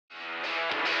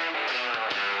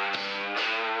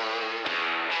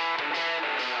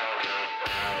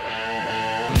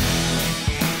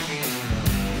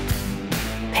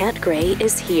Pat Gray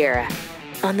is here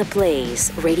on the Blaze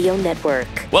Radio Network.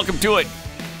 Welcome to it.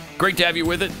 Great to have you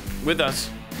with us.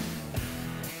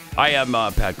 I am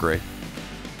Pat Gray.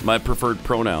 My preferred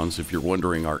pronouns, if you're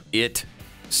wondering, are it,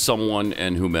 someone,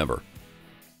 and whomever.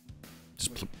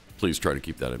 Just please try to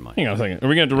keep that in mind. Hang on a second. Are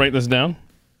we going to write this down?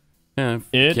 Can't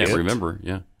remember.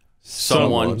 Yeah.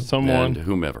 Someone, and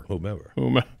whomever.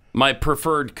 My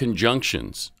preferred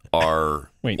conjunctions are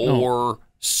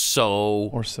so.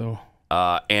 Or so.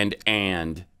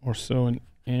 And. Or so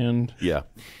and. Yeah.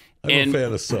 I'm a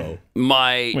fan of so.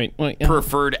 My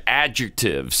preferred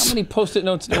adjectives. How many Post-it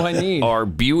notes do I need? Are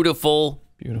beautiful.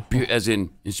 Beautiful. As in,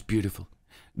 it's beautiful.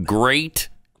 Great.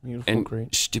 Beautiful, and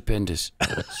great. Stupendous.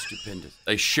 Stupendous.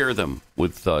 I share them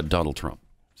with Donald Trump.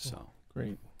 So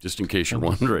great. Just in case you're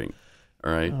wondering.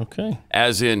 All right. Okay.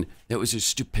 As in, that was a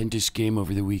stupendous game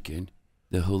over the weekend.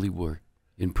 The Holy War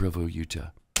in Provo, Utah.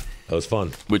 That was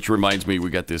fun. Which reminds me, we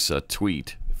got this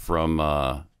tweet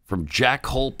from Jack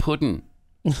Hole Puddin'.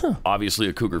 Obviously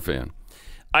a Cougar fan.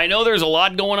 I know there's a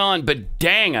lot going on, but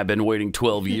dang, I've been waiting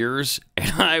 12 years,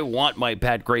 and I want my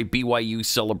Pat Gray BYU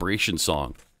celebration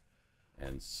song.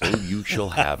 And so you shall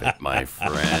have it, my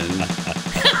friend.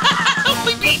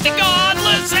 We beat the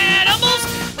godless animals.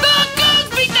 The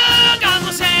Cougs beat the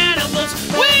godless animals.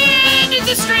 We ended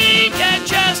the streak at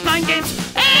just 9 games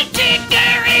and kicked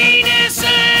their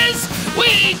anuses.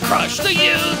 We crushed the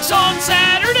Utes on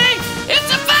Saturday.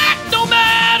 It's a fact, no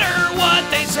matter what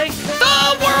they say.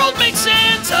 The world makes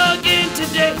sense again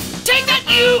today. Take that,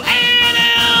 you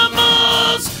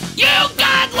animals! You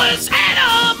godless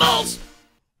animals!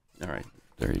 All right,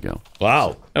 there you go.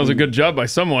 Wow. That was a good job by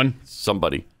someone.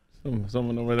 Somebody.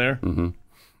 Someone over there. Mm-hmm.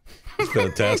 It's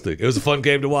fantastic. It was a fun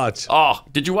game to watch. Oh,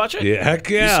 did you watch it? Yeah, heck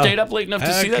yeah. You stayed up late enough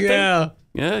to see that thing? Yeah.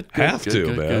 Yeah, Have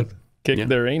to, man. Kick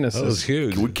their anuses. That was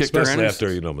huge. We kicked their Especially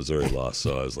anuses. after, Missouri lost.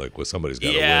 So I was like, well, somebody's got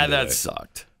to win Yeah, today. that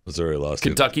sucked. Missouri lost.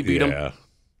 Kentucky beat them? Yeah.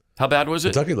 How bad was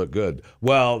it? Kentucky looked good.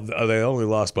 Well, they only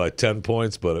lost by 10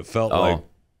 points, but it felt like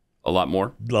a lot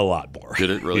more? a lot more.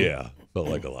 Did it really? Yeah, felt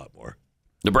like a lot more.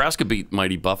 Nebraska beat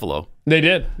mighty Buffalo. They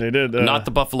did. Not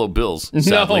the Buffalo Bills.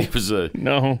 Sadly, it was a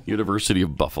No. University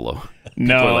of Buffalo.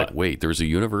 No. People are like, wait, there's a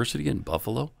university in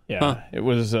Buffalo? Yeah, Huh. it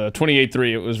was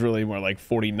 28-3. It was really more like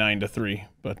 49-3.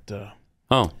 But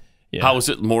yeah. How was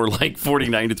it more like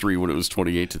 49-3 when it was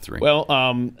 28-3? Well,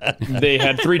 they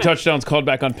had 3 touchdowns called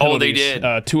back on penalties. Oh,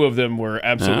 they did. 2 of them were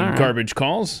absolute garbage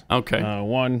calls. Okay.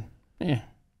 One.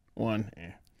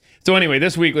 So anyway,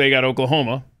 this week they got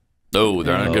Oklahoma. Oh,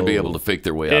 they're not going to be able to fake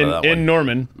their way out of that one. In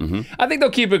Norman. Mm-hmm. I think they'll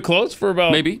keep it close for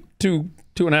about maybe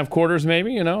 2.5 quarters,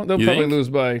 maybe. They'll You probably think? lose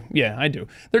by. Yeah, I do.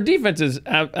 Their defense is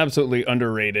absolutely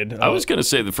underrated. I was going to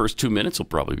say the first 2 minutes will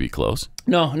probably be close.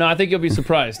 No, I think you'll be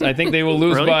surprised. I think they will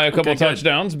lose Really? by a couple Okay, good.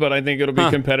 touchdowns, but I think it'll be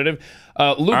competitive.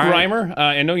 Luke Reimer,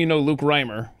 I know you know Luke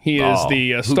Reimer. He is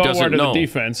the who stalwart doesn't of the know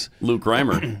defense. Luke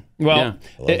Reimer. Well,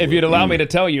 if you'd allow me to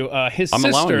tell you, his I'm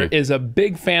allowing sister you. is a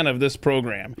big fan of this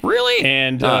program. Really?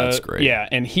 And that's great. Yeah,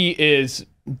 and he is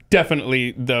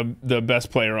definitely the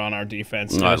best player on our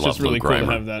defense. And I it's love just really Luke cool to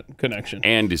Reimer. have that connection.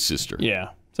 And his sister. Yeah.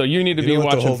 So you need to You be know what,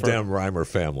 watching the whole for damn Reimer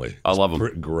family. I love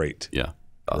them. Great. Yeah,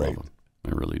 I love them.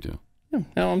 I really do.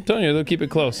 No, I'm telling you, they'll keep it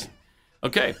close.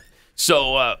 Okay.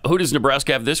 So who does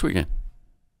Nebraska have this weekend?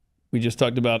 We just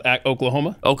talked about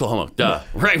Oklahoma. Oklahoma. Duh.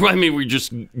 Right. I mean, we're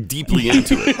just deeply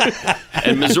into it.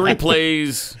 And Missouri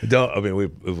plays. It's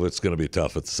going to be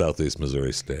tough. It's Southeast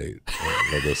Missouri State.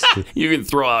 You can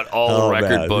throw out all the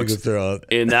record books throw out,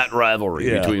 in that rivalry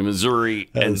between Missouri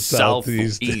and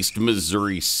Southeast. Southeast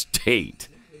Missouri State.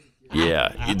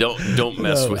 Yeah, you don't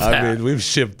mess with that. I mean, we've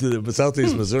shipped.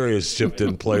 Southeast Missouri has shipped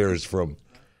in players from,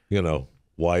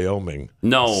 Wyoming.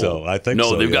 No. So I think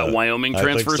no, so, they've yeah. got Wyoming I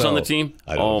think transfers on the so. team?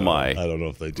 I don't know. My. I don't know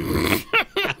if they do.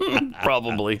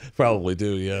 Probably. Probably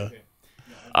do, yeah.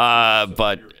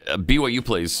 But BYU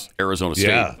plays Arizona State.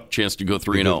 Yeah. Chance to go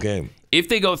Good 3-0. game. If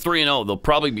they go 3-0, they'll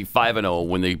probably be 5-0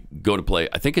 when they go to play.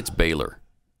 I think it's Baylor.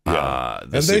 Yeah.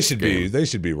 And they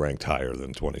should be ranked higher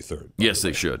than 23rd. Yes,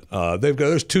 they should.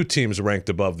 There's 2 teams ranked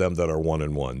above them that are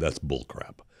 1-1. That's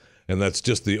bullcrap. And that's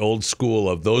just the old school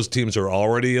of those teams are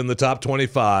already in the top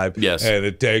 25. Yes. And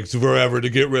it takes forever to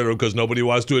get rid of them because nobody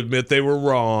wants to admit they were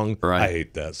wrong. Right. I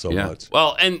hate that so much.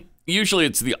 Well, and usually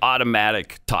it's the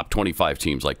automatic top 25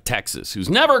 teams like Texas, who's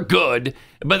never good,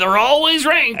 but they're always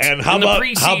ranked And how in the about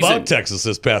preseason. how about Texas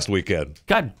this past weekend?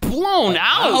 Got blown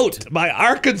out. By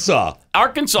Arkansas.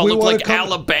 Arkansas looked like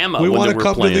Alabama We when want they to were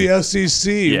come playing. to the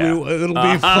SEC. Yeah. It'll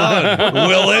be fun.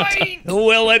 Will it?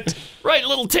 Will it? Right, a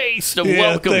little taste of Yeah,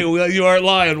 welcome. You aren't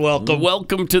lying. Welcome.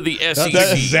 Welcome to the SEC.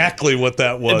 That's exactly what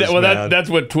that was. That's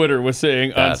what Twitter was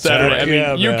saying on That's Saturday. right. I mean,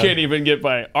 Yeah, you man. can't even get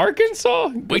by Arkansas.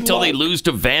 Wait till they lose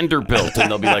to Vanderbilt,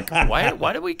 and they'll be like,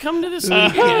 "Why did we come to this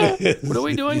league again? What are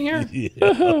we doing here?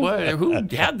 Who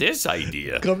had this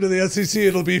idea?" Come to the SEC.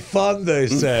 It'll be fun, they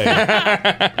say.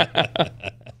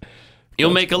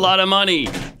 You'll make a lot of money,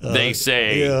 they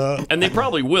say. Yeah. And they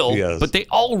probably will, Yes. but they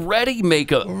already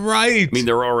make a... Right. I mean,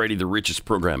 they're already the richest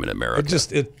program in America.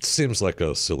 It seems like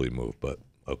a silly move, but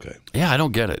okay. Yeah, I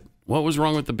don't get it. What was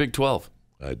wrong with the Big 12?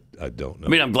 I don't know. I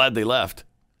mean, I'm glad they left,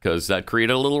 because that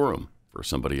created a little room for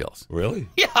somebody else. Really?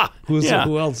 Yeah. Who yeah.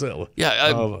 else?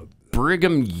 Yeah,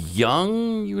 Brigham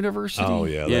Young University? Oh,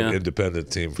 yeah, that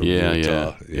independent team from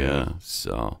Utah. Yeah.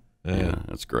 So, yeah,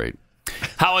 that's great.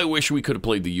 How I wish we could have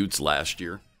played the Utes last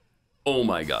year. Oh,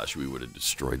 my gosh, we would have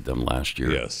destroyed them last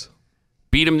year. Yes.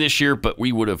 Beat them this year, but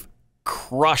we would have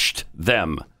crushed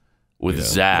them with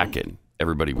Zach and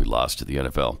everybody we lost to the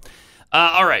NFL.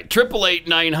 All right,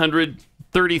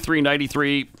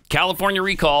 888-900-3393. California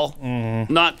recall.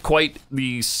 Not quite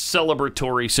the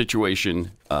celebratory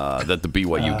situation that the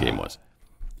BYU game was.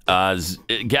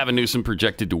 Gavin Newsom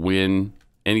projected to win,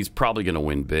 and he's probably going to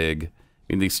win big. I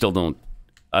mean, they still don't,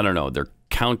 I don't know, they're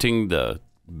counting the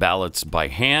ballots by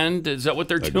hand. Is that what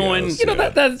they're doing? guess, You know,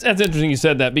 that's interesting you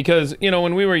said that because, you know,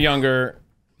 when we were younger,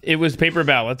 it was paper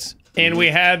ballots, and we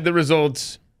had the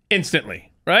results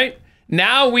instantly, right?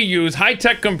 Now we use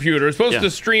high-tech computers, supposed to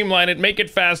streamline it, make it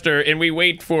faster, and we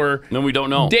wait for No, we don't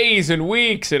know. days and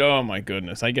weeks. And oh, my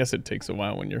goodness. I guess it takes a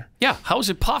while when you're... Yeah, how is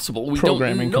it possible? We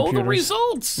Programming don't know the computers.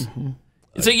 results.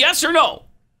 It's a yes or no.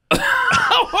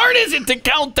 How hard is it to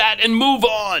count that and move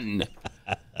on?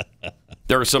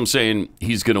 There are some saying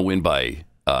he's going to win by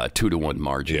 2-1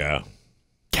 margin. Yeah.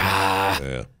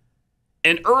 Yeah.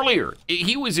 And earlier,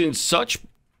 he was in such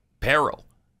peril.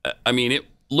 I mean, it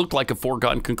looked like a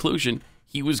foregone conclusion.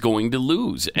 He was going to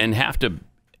lose and have to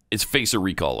face a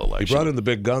recall election. He brought in the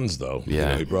big guns, though. Yeah. You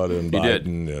know, he brought in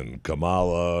Biden and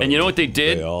Kamala. And you know what they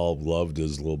did? They all loved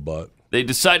his little butt. They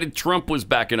decided Trump was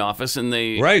back in office, and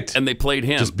they played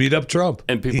him. Just beat up Trump.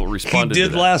 And people responded He to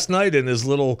did that. last night in his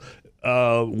little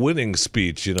winning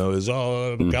speech. You know,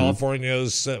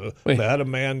 California's had a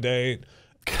mandate.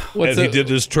 And he did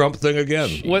his Trump thing again.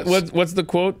 What's the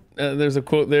quote? There's a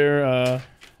quote there.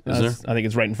 Is there? I think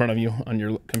it's right in front of you on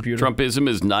your computer. Trumpism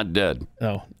is not dead.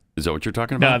 Oh. Is that what you're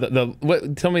talking No,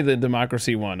 about? tell me the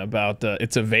democracy one about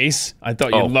it's a vase. I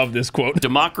thought you'd love this quote.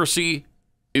 Democracy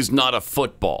is not a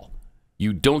football.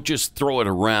 You don't just throw it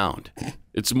around.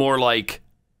 It's more like,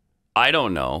 I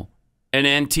don't know, an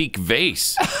antique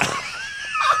vase.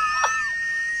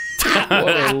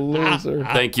 What a loser.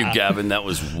 Thank you, Gavin. That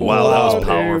was that was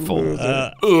powerful.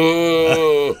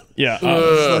 Yeah.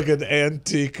 It's like an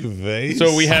antique vase.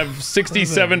 So we have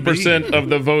 67% of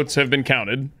the votes have been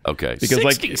counted. Okay, Because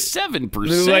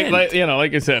 67%.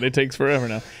 Like I said, it takes forever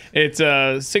now. It's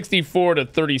 64 to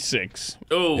 36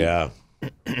 Oh, Yeah.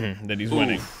 that he's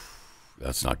winning.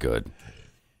 that's not good.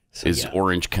 Is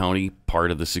Orange County part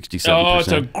of the 67%? Oh, it's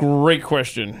a great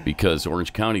question. Because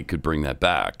Orange County could bring that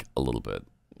back a little bit.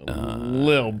 A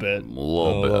little bit. A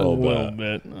little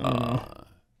bit.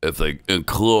 If they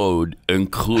include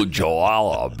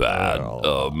Jalala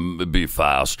it'd be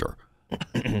faster.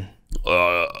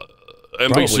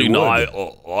 NBC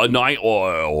Night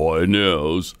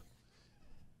News.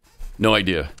 No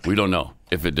idea. We don't know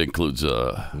if it includes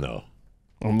No.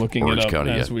 I'm looking Orange it up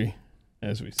County as we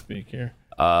speak here.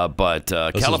 but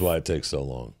This is why it takes so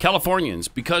long. Californians,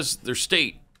 because their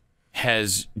state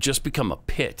has just become a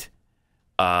pit,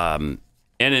 and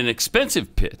an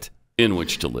expensive pit in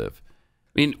which to live.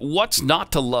 I mean, what's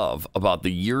not to love about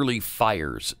the yearly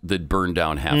fires that burn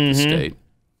down half the state?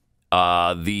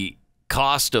 The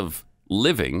cost of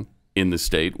living in the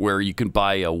state, where you can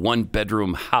buy a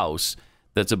one-bedroom house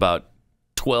that's about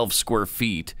 12 square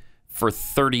feet for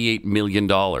 $38 million.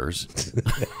 Well,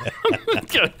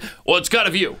 it's got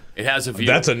a view. It has a view.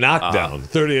 That's a knockdown.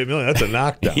 38 million. That's a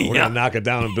knockdown. We're Yeah. gonna knock it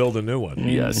down and build a new one.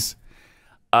 Yes.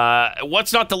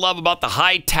 What's not to love about the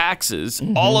high taxes,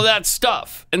 all of that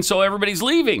stuff. And so everybody's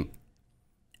leaving.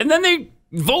 And then they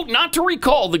vote not to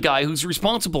recall the guy who's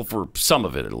responsible for some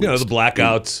of it, at least. You know, the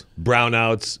blackouts,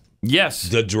 brownouts, Yes.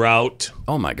 the drought.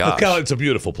 Oh, my gosh. It's a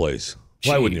beautiful place.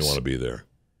 Why wouldn't you Jeez. want to be there?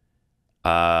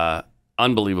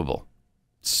 Unbelievable.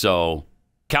 So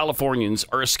Californians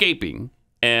are escaping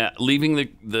and leaving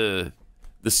the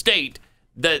state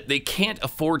that they can't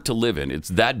afford to live in. It's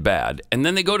that bad. And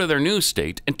then they go to their new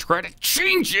state and try to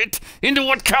change it into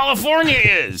what California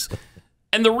is.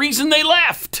 And the reason they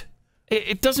left.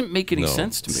 It doesn't make any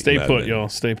sense to me. Stay put, y'all.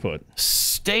 Stay put.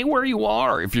 Stay where you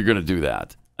are if you're going to do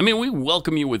that. I mean, we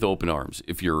welcome you with open arms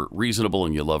if you're reasonable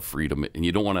and you love freedom and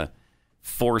you don't want to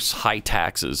force high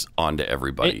taxes onto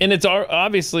everybody. And it's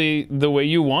obviously the way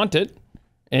you want it,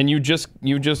 and you just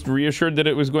reassured that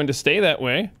it was going to stay that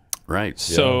way. Right.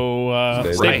 So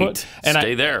stay put. And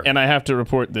stay there. And I have to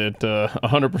report that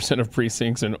 100% of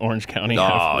precincts in Orange County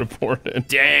have reported.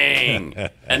 Dang.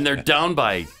 And they're down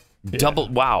by double.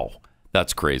 Wow.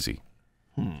 That's crazy.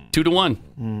 2-1.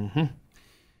 Mm-hmm.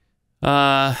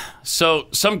 So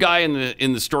some guy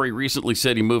in the story recently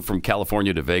said he moved from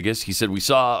California to Vegas. He said we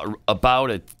saw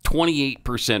about a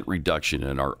 28% reduction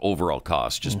in our overall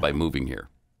cost just by moving here.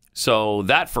 So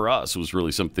that for us was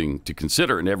really something to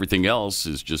consider, and everything else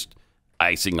is just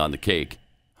icing on the cake.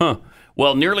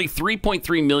 Well, nearly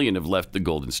 3.3 million have left the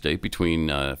Golden State between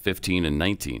 15 and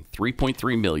 19.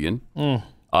 3.3 million.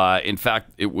 In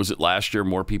fact, was it last year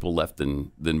more people left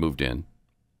than moved in?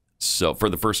 So for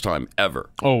the first time ever.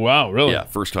 Oh, wow, really? Yeah,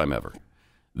 first time ever.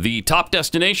 The top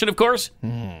destination, of course,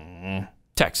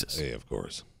 Texas. Hey, of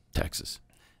course. Texas.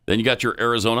 Then you got your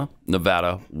Arizona,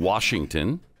 Nevada,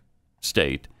 Washington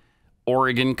State,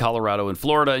 Oregon, Colorado, and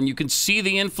Florida, and you can see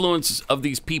the influence of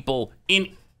these people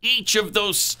in each of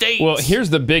those states. Well,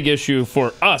 here's the big issue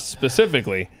for us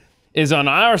specifically, is on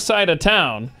our side of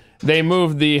town, they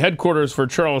moved the headquarters for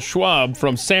Charles Schwab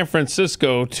from San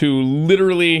Francisco to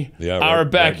literally our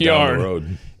backyard. Down the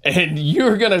road. And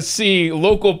you're going to see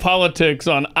local politics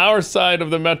on our side of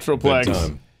the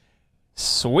Metroplex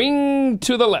swing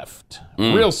to the left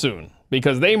real soon.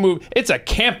 Because they moved. It's a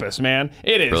campus, man.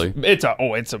 It is. Really?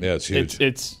 It's huge.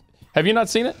 It's. Have you not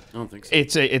seen it? I don't think so.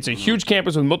 It's a huge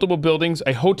campus with multiple buildings,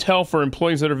 a hotel for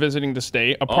employees that are visiting to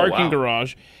stay, a parking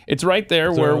garage. It's right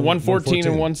there where 114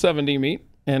 and 170 meet,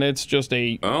 and it's just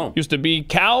used to be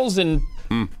cows and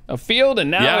a field, and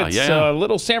now it's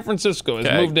little San Francisco has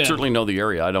moved in. I certainly know the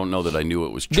area. I don't know that I knew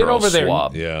it was Charles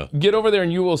Schwab. Get over there,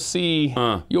 and you will see.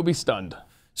 You'll be stunned.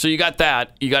 So you got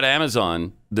that. You got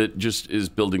Amazon that just is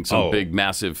building some big,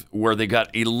 massive, where they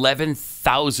got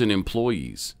 11,000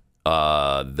 employees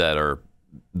that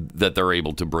they're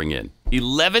able to bring in.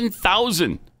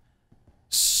 11,000.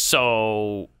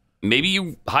 So maybe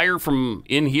you hire from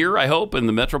in here, I hope, in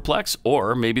the Metroplex,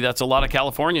 or maybe that's a lot of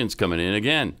Californians coming in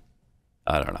again.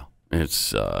 I don't know.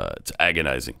 It's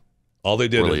agonizing. All they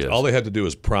did, all they had to do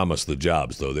was promise the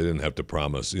jobs, though. They didn't have to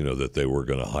promise, that they were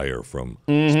going to hire from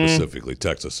specifically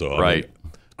Texas. So I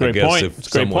guess if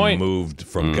someone moved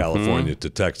from California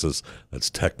to Texas, that's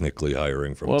technically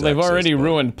hiring from Texas. Well, they've already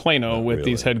ruined Plano with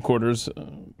these headquarters.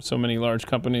 So many large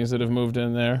companies that have moved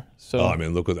in there. So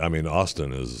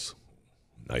Austin is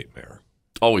a nightmare.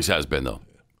 Always has been, though.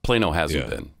 Plano hasn't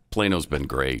been. Plano's been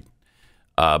great.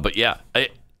 But yeah,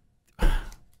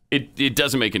 it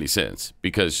doesn't make any sense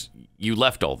because you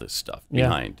left all this stuff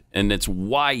behind, and it's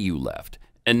why you left.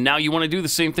 And now you want to do the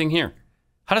same thing here.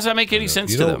 How does that make any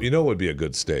sense to them? You know what would be a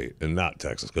good state, and not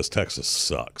Texas, because Texas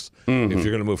sucks. If you're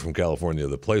going to move from California,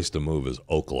 the place to move is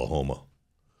Oklahoma.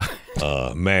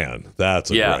 Man, that's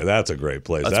a great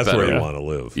place. That's where you want to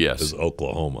live. Yes, is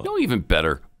Oklahoma. No, even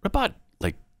better. What about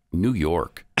like New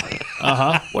York?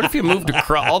 What if you moved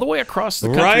all the way across the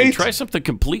country and try something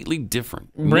completely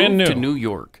different? Brand Move new to New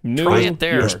York. Try it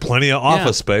there. There's plenty of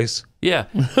office space. Yeah,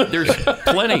 there's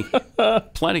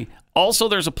plenty. Also,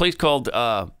 there's a place called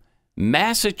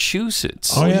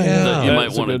Massachusetts that you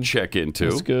might want to check into.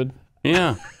 That's good.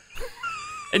 Yeah.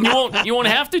 And you won't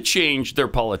have to change their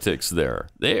politics there.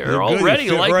 They're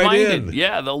already like-minded. Right,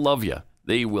 yeah, they'll love you.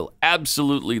 They will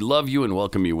absolutely love you and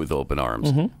welcome you with open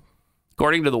arms.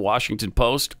 According to the Washington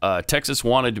Post, Texas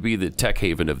wanted to be the tech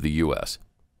haven of the U.S.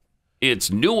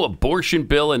 Its new abortion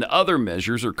bill and other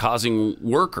measures are causing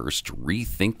workers to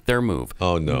rethink their move.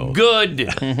 Oh, no. Good.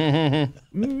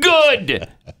 Good.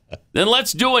 Then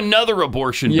let's do another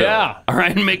abortion bill. All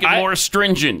right, and make it more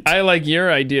stringent. I like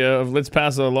your idea of let's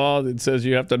pass a law that says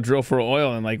you have to drill for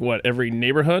oil in every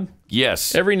neighborhood?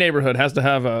 Yes. Every neighborhood has to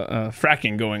have a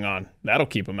fracking going on. That'll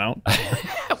keep them out.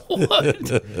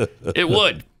 It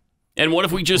would. And what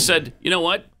if we just said, you know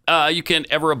what? You can't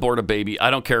ever abort a baby.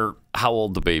 I don't care how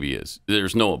old the baby is.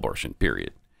 There's no abortion,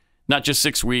 period. Not just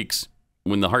 6 weeks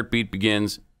when the heartbeat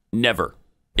begins. Never.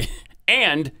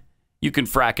 And you can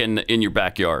frack in your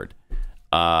backyard.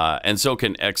 And so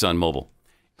can ExxonMobil.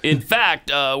 In fact,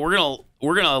 we're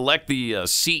gonna elect the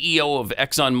CEO of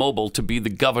ExxonMobil to be the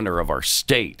governor of our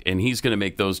state, and he's going to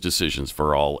make those decisions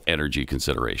for all energy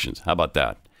considerations. How about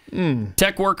that?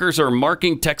 Tech workers are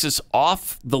marking Texas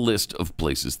off the list of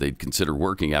places they'd consider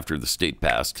working after the state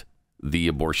passed the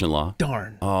abortion law.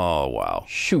 Darn. Oh, wow.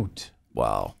 Shoot.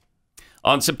 Wow.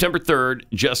 On September 3rd,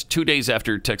 just 2 days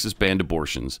after Texas banned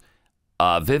abortions,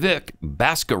 Vivek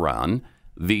Bhaskaran,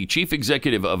 the chief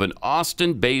executive of an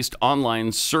Austin-based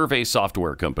online survey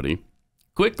software company,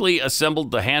 quickly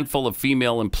assembled the handful of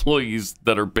female employees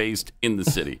that are based in the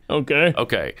city.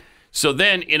 Okay. So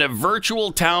then, in a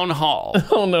virtual town hall,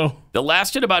 that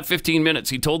lasted about 15 minutes,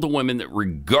 he told the women that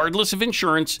regardless of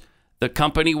insurance, the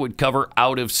company would cover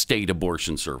out-of-state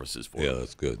abortion services for them. Yeah,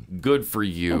 that's good. Good for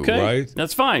you. Okay. Right?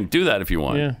 That's fine. Do that if you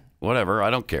want. Yeah. Whatever. I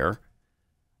don't care.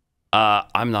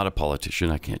 I'm not a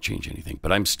politician. I can't change anything.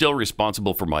 But I'm still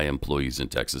responsible for my employees in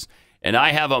Texas. And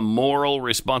I have a moral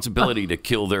responsibility to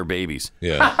kill their babies.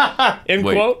 Yeah.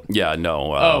 Quote? Yeah,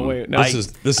 no. No. This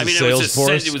is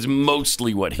Salesforce? It was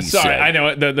mostly what he said. Sorry, I know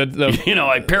it.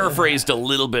 I paraphrased a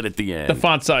little bit at the end. The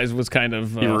font size was kind of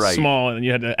small, and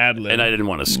you had to ad-lib. And I didn't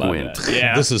want to squint.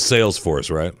 Yeah. This is Salesforce,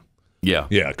 right? Yeah.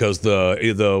 Yeah, because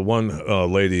the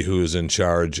one lady who is in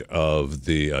charge of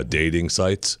the dating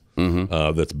sites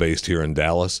that's based here in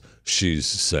Dallas, she's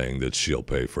saying that she'll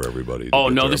pay for everybody.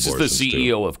 This is the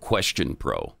CEO of Question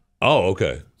Pro. Oh,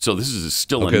 okay. So this is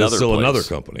still another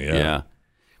company. Yeah.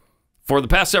 For the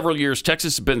past several years,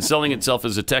 Texas has been selling itself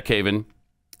as a tech haven,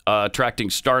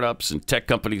 attracting startups and tech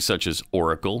companies such as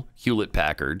Oracle,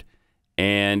 Hewlett-Packard,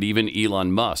 and even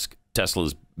Elon Musk,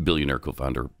 Tesla's billionaire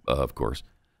co-founder, of course.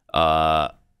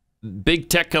 Big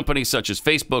tech companies such as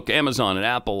Facebook, Amazon, and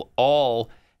Apple all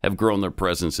have grown their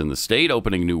presence in the state,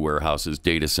 opening new warehouses,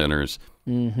 data centers,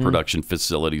 production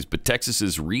facilities. But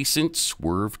Texas's recent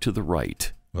swerve to to the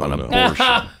right on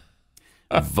abortion,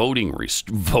 voting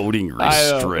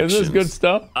restrictions. Is this good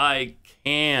stuff? I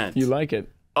can't. You like it?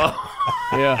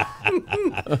 Yeah.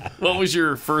 What was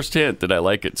your first hint that I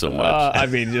like it so much? I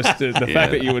mean, just the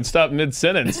fact that you would stop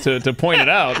mid-sentence to point it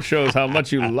out shows how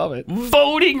much you love it.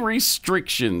 Voting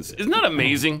restrictions. Isn't that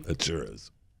amazing? It sure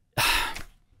is.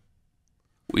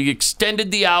 We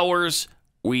extended the hours.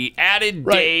 We added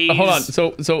days. Hold on.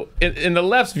 So in the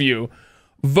left's view,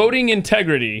 voting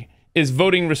integrity is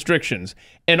voting restrictions.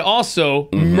 And also,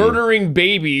 murdering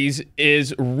babies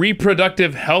is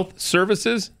reproductive health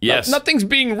services. Yes. Nothing's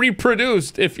being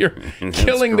reproduced if you're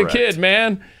killing the kid,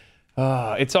 man.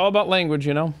 It's all about language,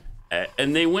 you know?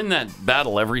 And they win that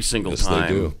battle every single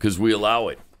time because we allow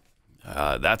it.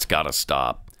 That's got to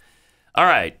stop. All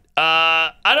right.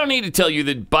 I don't need to tell you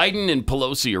that Biden and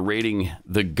Pelosi are raiding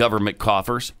the government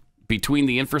coffers. Between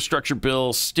the infrastructure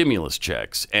bill, stimulus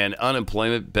checks, and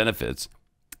unemployment benefits,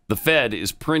 the Fed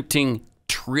is printing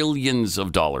trillions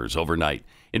of dollars overnight.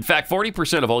 In fact,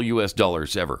 40% of all U.S.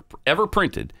 dollars ever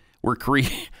printed were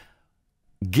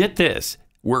get this,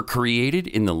 were created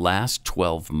in the last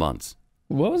 12 months.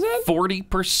 What was that?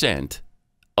 40%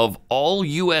 of all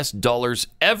U.S. dollars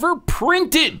ever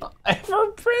printed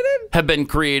have been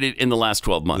created in the last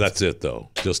 12 months. That's it, though.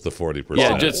 Just the 40%.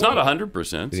 Yeah, it's not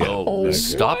 100%. So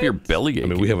stop your bellyache. I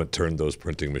mean, we haven't turned those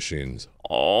printing machines.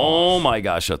 Oh, my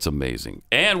gosh, that's amazing.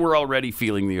 And we're already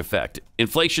feeling the effect.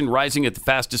 Inflation rising at the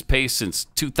fastest pace since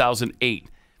 2008.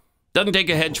 Doesn't take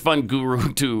a hedge fund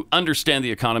guru to understand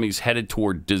the economy's headed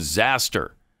toward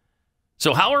disaster.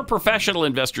 So how are professional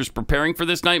investors preparing for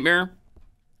this nightmare?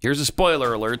 Here's a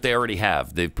spoiler alert. They already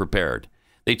have. They've prepared.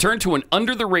 They turn to an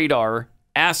under-the-radar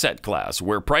asset class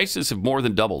where prices have more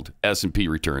than doubled S&P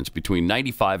returns between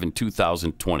 95 and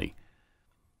 2020.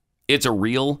 It's a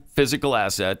real physical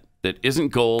asset that isn't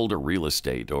gold or real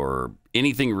estate or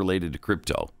anything related to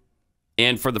crypto.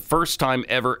 And for the first time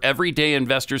ever, everyday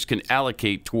investors can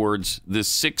allocate towards this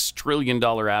 $6 trillion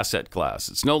asset class.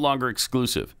 It's no longer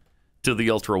exclusive to the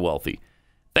ultra-wealthy.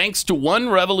 Thanks to one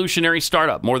revolutionary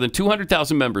startup, more than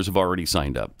 200,000 members have already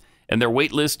signed up, and their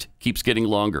wait list keeps getting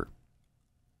longer.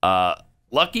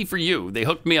 Lucky for you, they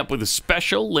hooked me up with a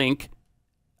special link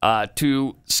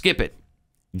to skip it.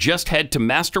 Just head to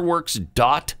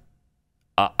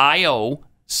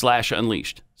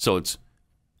masterworks.io/unleashed. So it's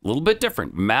a little bit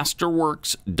different.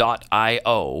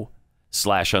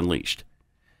 Masterworks.io/unleashed.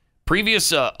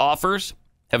 Previous offers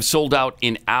have sold out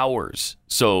in hours,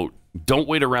 so don't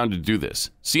wait around to do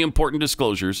this. See important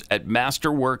disclosures at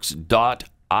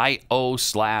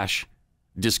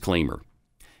masterworks.io/disclaimer.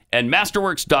 And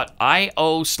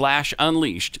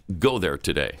masterworks.io/unleashed. Go there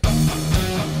today.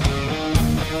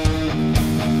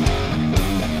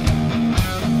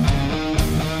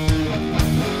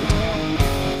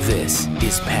 This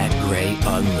is Pat Gray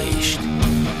Unleashed.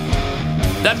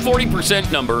 That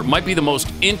 40% number might be the most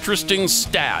interesting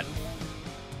stat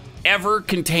ever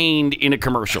contained in a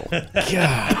commercial.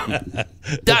 God.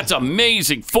 That's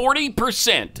amazing.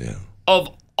 40%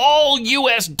 of all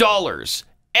U.S. dollars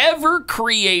ever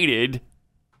created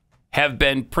have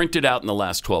been printed out in the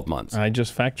last 12 months. I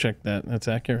just fact-checked that. That's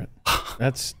accurate.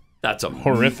 That's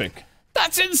horrific.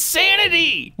 That's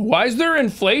insanity. Why is there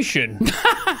inflation?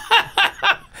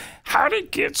 How did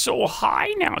it get so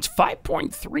high now? It's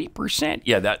 5.3%.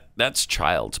 Yeah, that's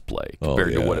child's play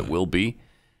compared to what it will be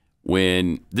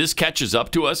when this catches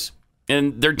up to us.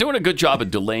 And they're doing a good job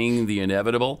of delaying the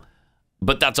inevitable,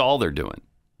 but that's all they're doing.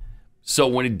 So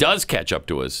when it does catch up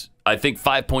to us, I think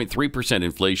 5.3%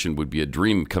 inflation would be a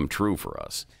dream come true for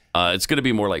us. It's going to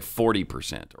be more like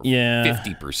 40% or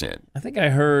 50%. I think I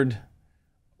heard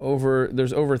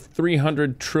there's over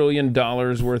 $300 trillion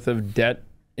worth of debt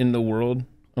in the world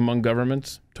among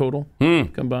governments total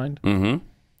combined.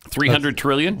 300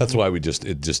 trillion? That's why it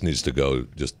just needs to go,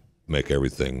 just make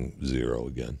everything zero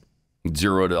again.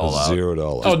 Zeroed it all out. Zeroed it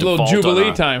all out. Oh, a little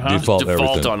Jubilee time, huh?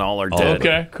 Default on all our debt.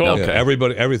 Okay, cool. Okay.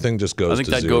 Everything just goes to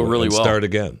zero. I think that'd go really well. Start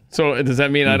again. So does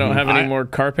that mean I don't have any more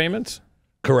car payments?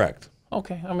 Correct.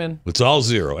 Okay, I'm in. It's all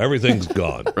zero. Everything's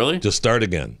gone. Really? Just start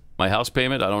again. My house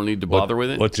payment, I don't need to bother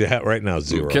with it? What you have right now,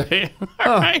 zero. Okay.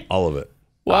 All right. All of it.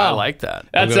 Wow. I like that.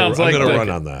 I'm going to run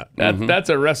on that. That's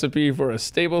a recipe for a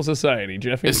stable society,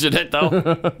 Jeffy. Isn't it,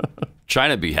 though?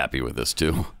 China be happy with this,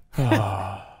 too.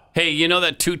 Hey, you know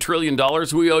that $2 trillion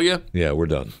we owe you? Yeah, we're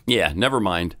done. Yeah, never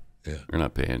mind. Yeah. We're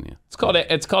not paying you.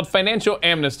 It's called financial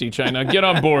amnesty, China. Get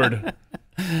on board.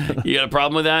 You got a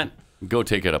problem with that? Go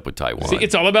take it up with Taiwan. See,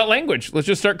 it's all about language. Let's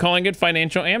just start calling it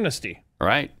financial amnesty. All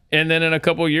right. And then in a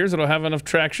couple of years, it'll have enough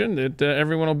traction that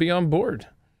everyone will be on board.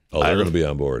 Oh, they're going to be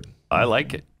on board. I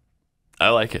like it.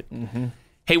 Mm-hmm.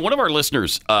 Hey, one of our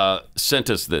listeners sent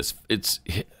us this. It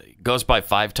goes by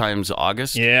 5 times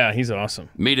August. Yeah, he's awesome.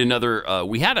 Made another.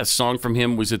 We had a song from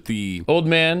him. Was it the Old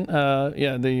Man?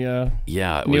 Neil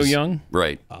Young.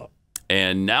 Right.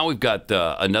 And now we've got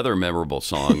another memorable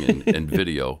song and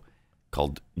video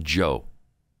called Joe.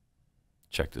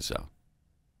 Check this out.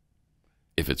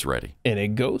 If it's ready. And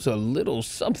it goes a little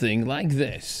something like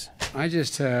this. I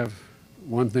just have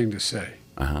one thing to say.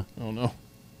 Uh-huh. Oh, no.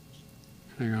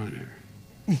 Hang on here.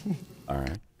 All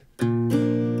right.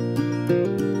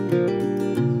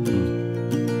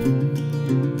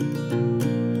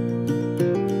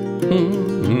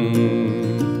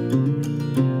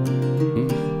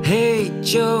 Hey,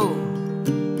 Joe,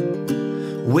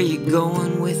 where you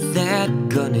going with that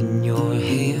gun in your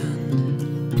hand?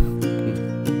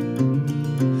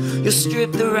 You'll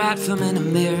strip the right from an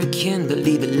American, but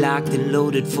leave it locked and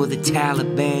loaded for the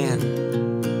Taliban.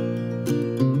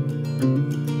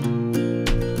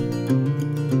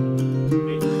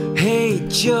 Hey,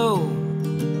 Joe,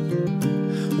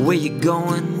 where you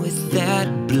going with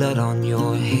that blood on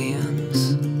your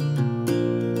hands?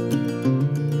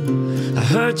 I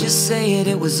heard you say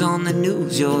it was on the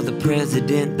news. You're the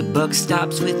president, the buck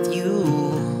stops with you.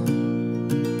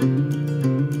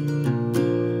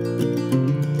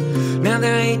 Now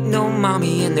there ain't no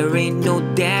mommy and there ain't no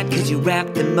dad, 'cause you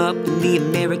wrapped them up in the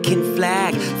American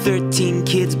flag. 13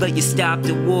 kids but you stopped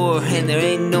the war, and there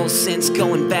ain't no sense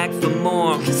going back for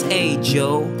more. 'Cause hey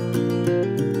Joe,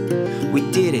 we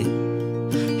did it,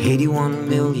 81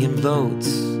 million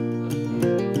votes.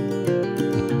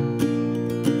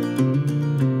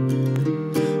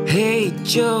 Hey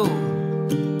Joe,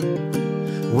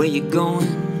 where you going?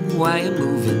 Why you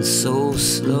moving so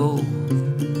slow?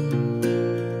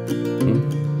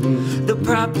 They'll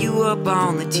prop you up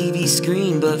on the TV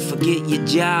screen, but forget your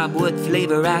job. What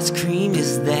flavor ice cream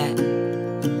is that?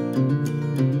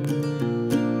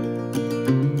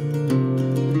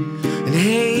 And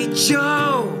hey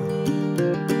Joe,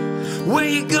 where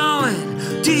you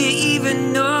going? Do you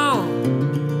even know?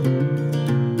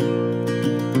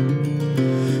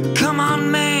 Come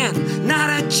on man, not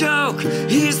a joke.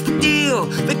 Here's the deal,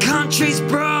 the country's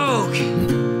broke.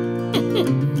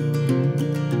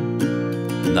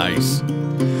 Nice.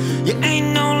 You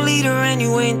ain't no leader and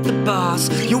you ain't the boss.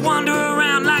 You wander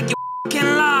around like you're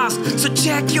f***ing lost. So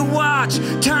check your watch,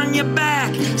 turn your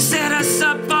back, set us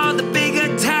up for the big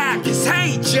attack. 'Cause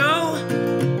hey Joe,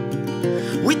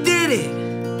 we did it,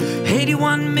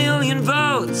 81 million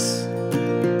votes.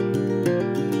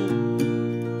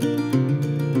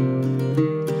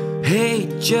 Hey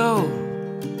Joe,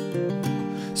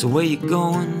 so where you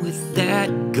going with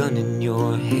that gun in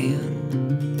your hand?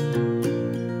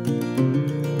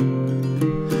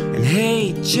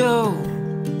 Hey Joe,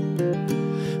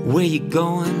 where you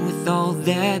going with all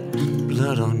that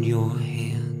blood on your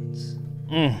hands?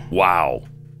 Wow.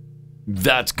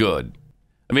 That's good.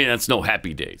 I mean, that's no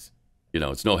Happy Days. You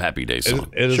know, it's no Happy Days song.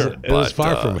 It is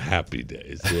far from Happy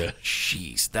Days. Yeah.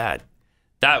 Jeez,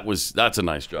 that's a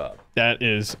nice job. That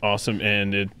is awesome,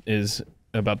 and it is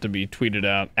about to be tweeted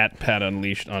out at Pat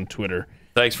Unleashed on Twitter.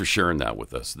 Thanks for sharing that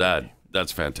with us.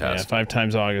 That's fantastic. Yeah, 5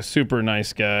 times August. Super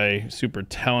nice guy. Super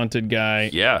talented guy.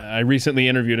 Yeah. I recently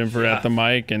interviewed him for At the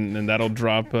Mic, and that'll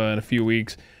drop in a few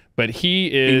weeks. But he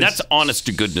is. And that's honest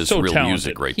to goodness, so real talented.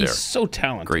 music right there. He's so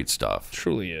talented. Great stuff.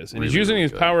 Truly is. And Really, he's using really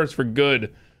his good. powers for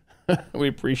good. We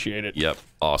appreciate it. Yep.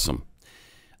 Awesome.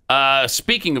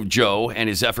 Speaking of Joe and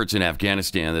his efforts in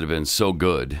Afghanistan that have been so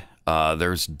good,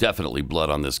 there's definitely blood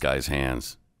on this guy's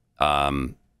hands.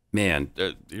 Man,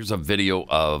 there's a video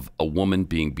of a woman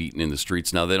being beaten in the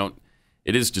streets. Now,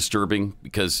 it is disturbing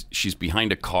because she's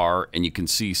behind a car and you can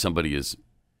see somebody is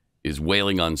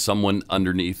wailing on someone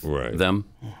underneath them.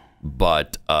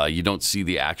 But you don't see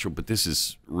the actual, but this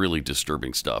is really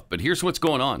disturbing stuff. But here's what's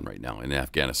going on right now in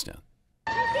Afghanistan.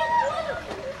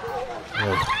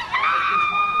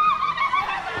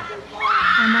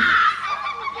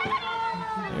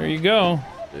 There you go.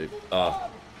 There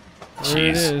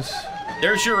it is.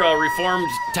 There's your reformed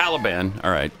Taliban.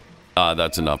 All right.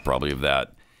 That's enough probably of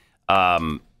that.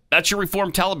 That's your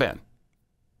reformed Taliban.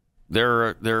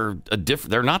 They're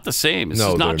not the same. This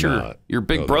is not your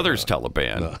big brother's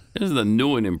Taliban. No. This is the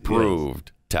new and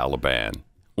improved Taliban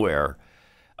where,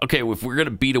 okay, if we're going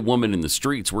to beat a woman in the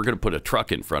streets, we're going to put a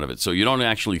truck in front of it so you don't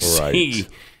actually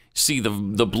see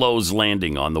the blows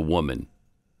landing on the woman.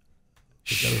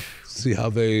 See how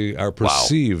they are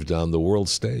perceived on the world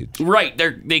stage. Right.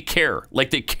 They care.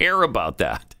 Like they care about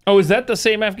that. Oh, is that the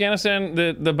same Afghanistan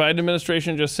the Biden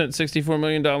administration just sent $64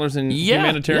 million in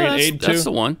humanitarian aid to? That's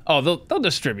the one. Oh, they'll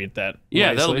distribute that. Yeah,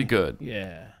 nicely. that'll be good.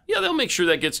 Yeah. Yeah, they'll make sure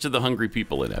that gets to the hungry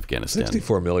people in Afghanistan.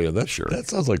 $64 million. That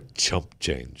sounds like chump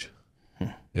change.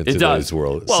 In it does.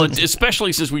 World. Well,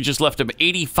 especially since we just left them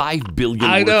 $85 billion.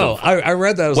 I know. I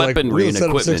read that. I was like, weaponry and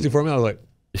equipment. 64 million. I was like,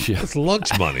 that's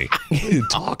lunch money. What are you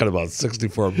talking about?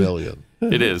 64 million.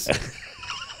 It is.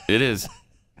 It is.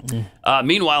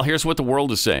 Meanwhile, here's what the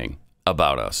world is saying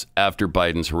about us after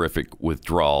Biden's horrific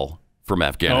withdrawal from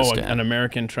Afghanistan. Oh, an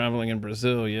American traveling in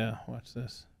Brazil. Yeah, watch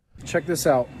this. Check this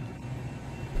out.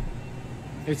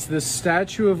 It's the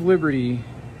Statue of Liberty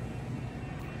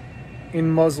in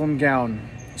Muslim gown.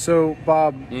 So,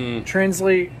 Bob,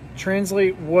 translate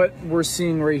what we're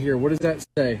seeing right here. What does that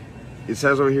say? It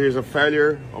says over here is a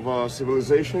failure of a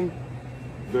civilization.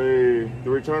 The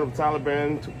return of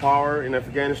Taliban to power in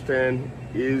Afghanistan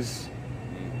is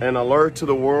an alert to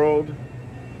the world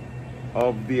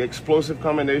of the explosive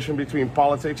combination between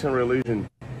politics and religion,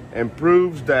 and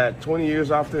proves that 20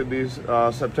 years after this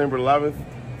September 11th,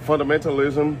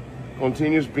 fundamentalism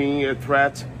continues being a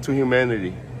threat to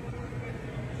humanity.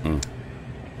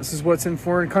 This is what's in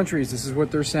foreign countries. This is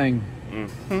what they're saying.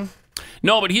 Mm-hmm.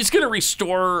 No, but he's going to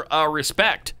restore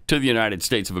respect to the United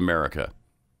States of America.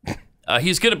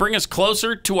 He's going to bring us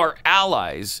closer to our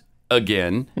allies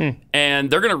again,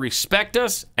 and they're going to respect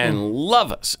us and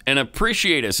love us and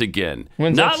appreciate us again.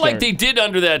 Not like they did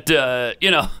under that,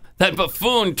 that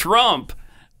buffoon Trump.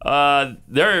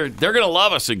 They're going to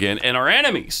love us again, and our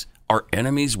enemies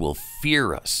will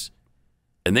fear us,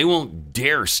 and they won't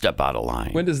dare step out of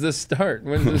line. When does this start?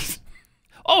 When does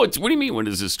Oh, what do you mean? When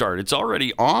does this start? It's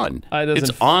already on. It's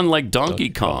on like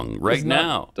Donkey Kong right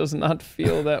now. Does not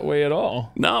feel that way at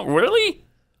all. No, really?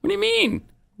 What do you mean?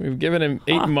 We've given him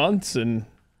 8 months, and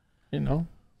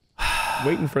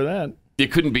waiting for that.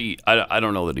 It couldn't be. I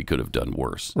don't know that he could have done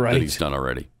worse than he's done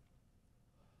already.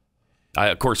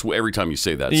 Of course, every time you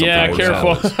say that, something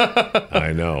careful.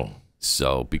 I know.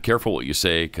 So be careful what you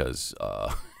say, because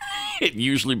it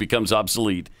usually becomes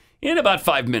obsolete in about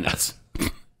 5 minutes.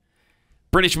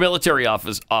 British military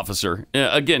officer,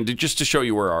 again, just to show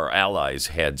you where our allies'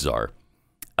 heads are.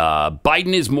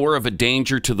 Biden is more of a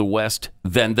danger to the West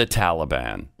than the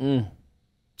Taliban.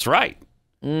 That's right.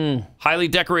 Highly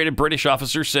decorated British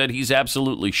officer said he's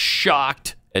absolutely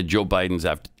shocked at Joe Biden's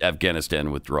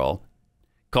Afghanistan withdrawal.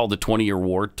 Called the 20-year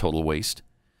war total waste.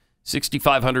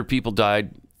 6,500 people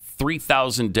died,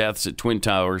 3,000 deaths at Twin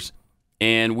Towers,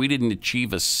 and we didn't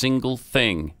achieve a single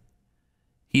thing.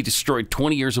 He destroyed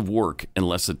 20 years of work in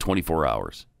less than 24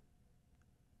 hours.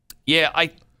 Yeah,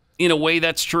 in a way,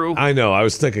 that's true. I know. I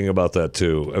was thinking about that,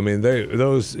 too. I mean,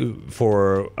 those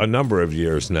for a number of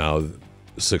years now,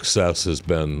 success has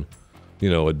been,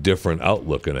 a different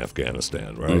outlook in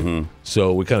Afghanistan, right? Mm-hmm.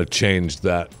 So we kind of changed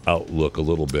that outlook a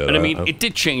little bit. And I mean, it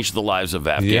did change the lives of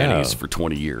Afghanis for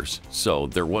 20 years. So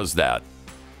there was that.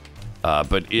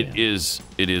 But it is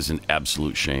an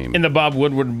absolute shame. In the Bob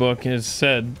Woodward book has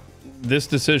said this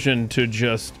decision to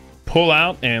just pull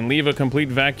out and leave a complete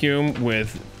vacuum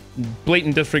with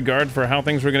blatant disregard for how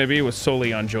things were going to be was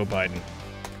solely on Joe Biden.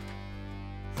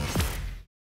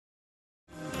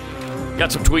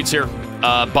 Got some tweets here.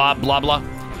 Bob blah blah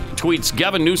tweets,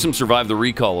 Gavin Newsom survived the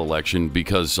recall election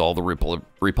because all the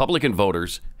Republican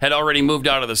voters had already moved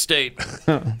out of the state.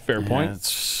 Fair point.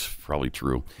 That's probably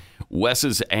true.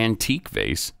 Wes's antique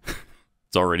vase.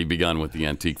 It's already begun with the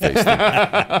antique vase thing.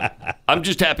 I'm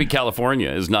just happy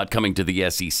California is not coming to the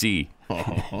SEC.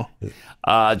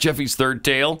 Jeffy's third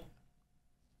tail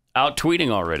out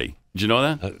tweeting already. Did you know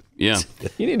that? Yeah.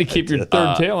 You need to keep your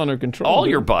third tail under control. All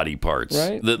your body parts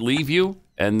that leave you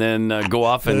and then go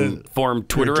off and form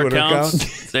Twitter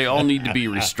accounts, they all need to be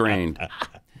restrained.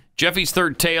 Jeffy's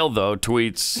third tail, though,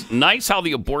 tweets, nice how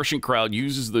the abortion crowd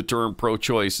uses the term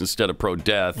pro-choice instead of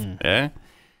pro-death.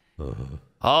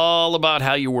 All about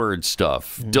how you word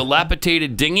stuff.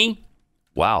 Dilapidated dinghy?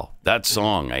 Wow, that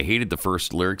song. I hated the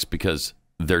first lyrics because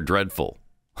they're dreadful.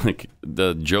 Like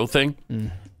the Joe thing.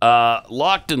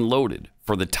 Locked and loaded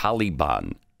for the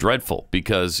Taliban. Dreadful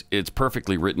because it's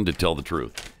perfectly written to tell the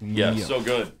truth. Yeah, so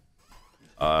good.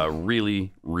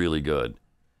 Really, really good.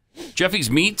 Jeffy's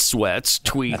meat sweats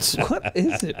tweets. What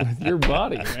is it with your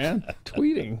body, man?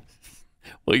 Tweeting.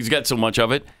 Well, he's got so much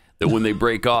of it that when they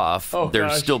break off, they're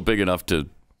still big enough to,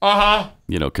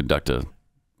 conduct a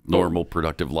normal,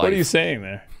 productive life. What are you saying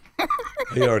there?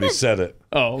 He already said it.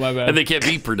 Oh, my bad. And they can't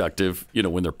be productive,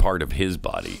 when they're part of his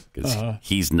body because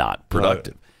he's not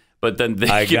productive. But then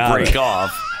they can break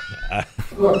off.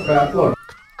 Look, Pat, look.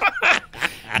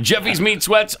 Jeffy's Meat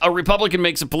Sweats, a Republican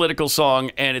makes a political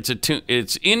song, and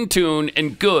it's in tune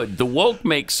and good. The woke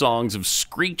make songs of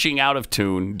screeching out of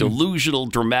tune, delusional,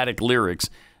 dramatic lyrics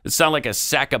that sound like a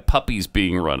sack of puppies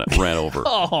being ran over.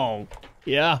 Oh,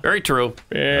 yeah. Very true.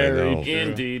 Very true.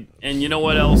 Indeed. And you know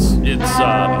what else? It's,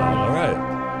 all right.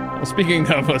 Well, speaking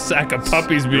of a sack of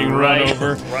puppies being run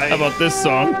over, how about this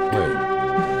song?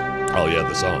 Oh, yeah,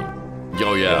 the song.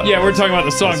 Oh, yeah. Yeah, we're talking about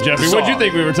the song, Jeffy. What'd you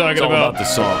think we were talking about? The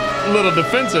song. A little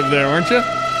defensive there, weren't you?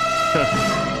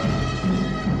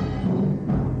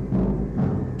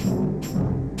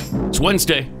 It's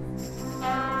Wednesday,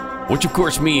 which of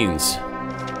course means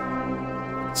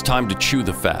it's time to chew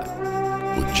the fat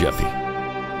with Jeffy.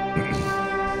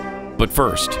 But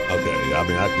first, okay, I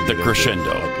can the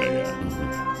crescendo. Okay, yeah.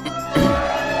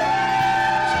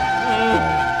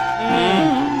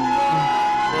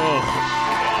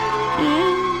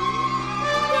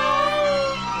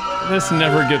 This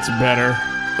never gets better.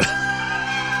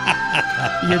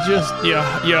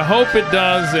 You hope it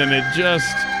does, and it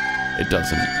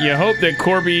doesn't. You hope that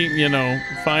Corby,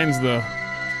 finds the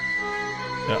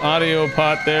audio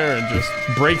pot there and just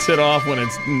breaks it off when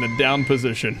it's in the down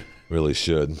position. Really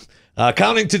should.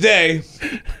 Counting today,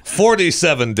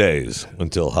 47 days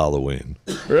until Halloween.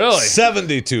 Really?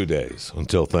 72 days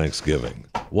until Thanksgiving.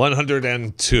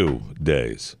 102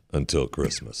 days until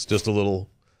Christmas. Just a little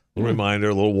reminder,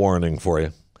 a little warning for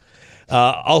you.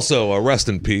 Also, rest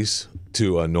in peace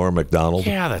to Norm Macdonald.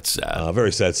 Yeah, that's sad.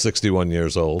 Very sad, 61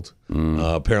 years old.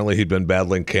 Apparently, he'd been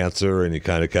battling cancer, and he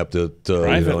kind of kept it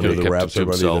under the wraps.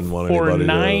 Everybody didn't want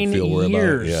anybody to feel worried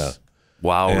about it. Yeah.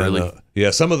 Wow, and, really?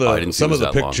 Yeah, some of the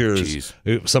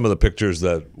pictures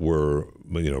that were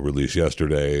released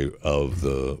yesterday of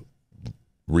the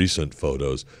recent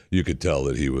photos, you could tell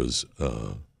that he was.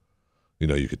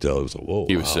 You could tell it was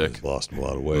he was sick. He's lost a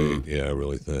lot of weight. Yeah,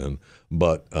 really thin,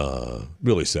 but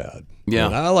really sad. Yeah,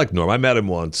 and I like Norm. I met him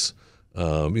once.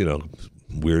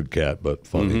 Weird cat, but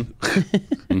funny.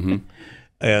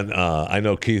 And I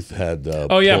know Keith had.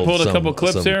 Pulled a couple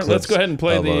clips here. Let's go ahead and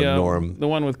play the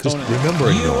one with Conan. Just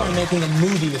remembering you are making a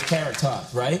movie with Carrot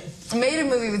Top, right? I made a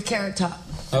movie with Carrot Top.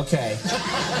 Okay.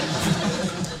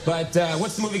 But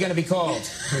what's the movie going to be called?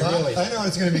 Really? I know what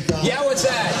it's going to be called. Yeah, what's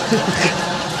that?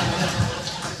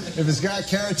 If it's got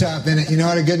Carrot Top in it, you know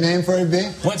what a good name for it would be?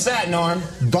 What's that, Norm?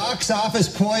 Box Office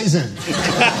Poison.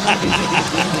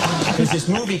 There's this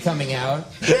movie coming out.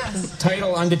 Yes.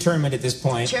 Title undetermined at this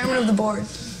point. Chairman of the board.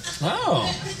 Oh,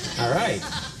 all right.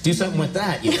 Do something with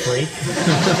that, you freak.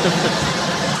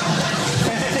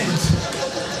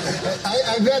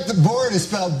 I bet the board is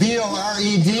spelled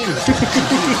B-O-R-E-D.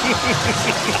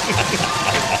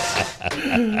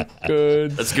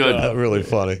 Good. That's good. Really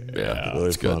funny. Yeah,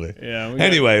 really funny. Yeah.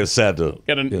 Anyway, it was sad to.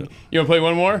 You want to play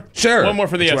one more? Sure. One more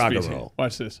for the It's rock SBC. and roll.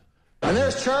 Watch this. And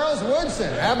there's Charles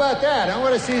Woodson. How about that? How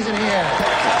what a season he had.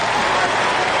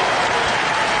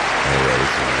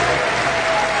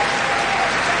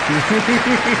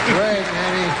 Great,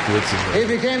 Manny. He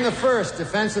became the first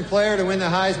defensive player to win the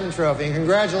Heisman Trophy. And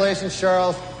congratulations,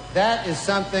 Charles. That is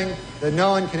something that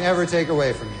no one can ever take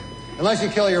away from you. Unless you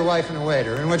kill your wife and a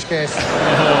waiter, in which case...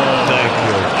 Thank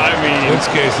you. In which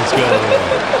case it's going to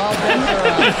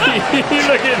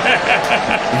Look at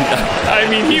that.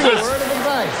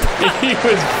 He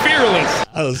was fearless.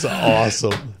 That was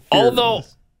awesome. Although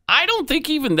I don't think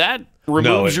even that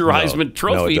removes your Heisman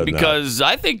trophy because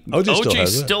I think OJ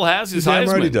still has his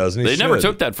Heisman. Right, he does. They never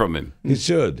took that from him. He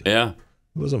should. Yeah.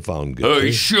 He wasn't found guilty. Oh,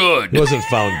 he should. He wasn't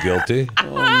found guilty.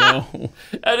 Oh, no.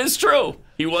 That is true.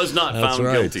 He was not found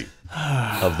guilty.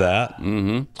 Of that?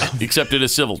 Mm-hmm. Except in a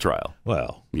civil trial.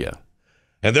 Well. Yeah.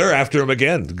 And they're after him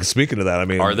again. Speaking of that, I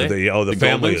mean, are they? The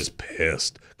family is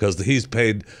pissed because he's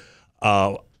paid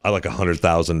like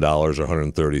 $100,000 or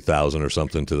 $130,000 or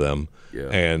something to them. Yeah.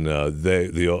 And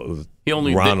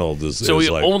Ronald is he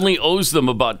like, only owes them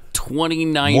about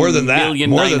 $29 more than that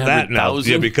now.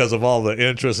 900,000. Yeah, because of all the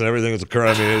interest and everything that's occurred.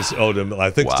 I mean, it's owed him. I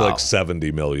think it's like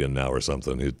 $70 million now or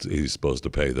something. He's supposed to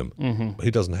pay them. Mm-hmm.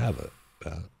 He doesn't have it.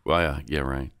 Well, yeah,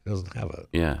 right. He doesn't have it.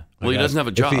 Yeah. Well, he doesn't have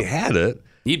a job. If he had it,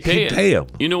 he'd pay him.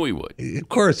 You know he would. Of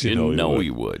course, you know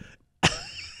he would.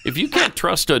 If you can't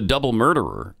trust a double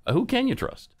murderer, who can you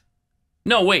trust?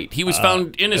 No, wait. He was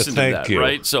found innocent of that,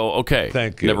 right? So, okay.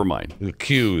 Thank you. Never mind.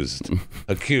 Accused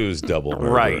double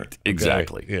murderer. Right.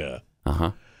 Exactly. Okay? Yeah.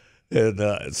 Uh-huh.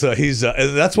 And so he's,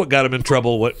 and that's what got him in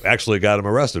trouble. What actually got him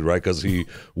arrested, right? Because he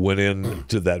went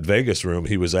into that Vegas room.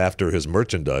 He was after his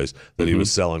merchandise that he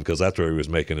was selling because that's where he was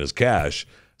making his cash.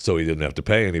 So he didn't have to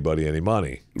pay anybody any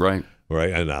money. Right. Right.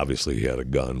 And obviously he had a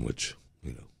gun, which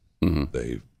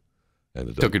they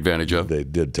took advantage of. They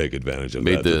did take advantage of.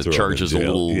 Made that the charges a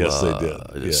little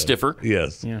stiffer.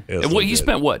 Yes. Yeah. And he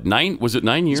spent what? 9? Was it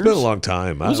 9 years? It's been a long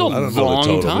time. It was a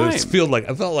long time.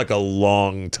 It felt like a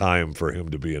long time for him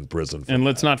to be in prison. And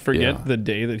let's not forget the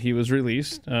day that he was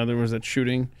released. There was that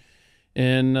shooting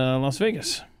in Las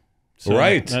Vegas. So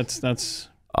right. That's.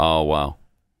 Oh wow.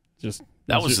 That's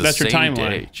the your same timeline.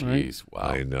 Day. Jeez. Wow.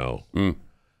 I know.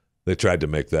 They tried to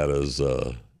make that as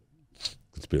a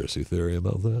conspiracy theory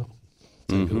about that.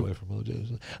 Take it away from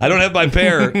OJ. I don't have my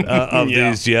pair of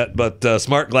these yet, but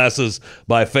smart glasses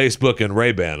by Facebook and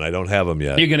Ray-Ban. I don't have them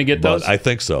yet. You're going to get those? I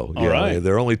think so. All right.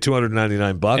 They're only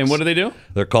 $299. And what do they do?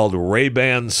 They're called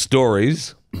Ray-Ban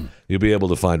Stories. You'll be able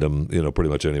to find them, pretty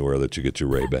much anywhere that you get your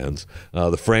Ray-Bans.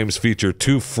 The frames feature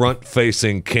 2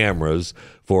 front-facing cameras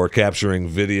for capturing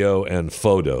video and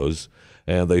photos,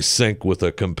 and they sync with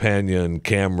a companion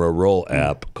camera roll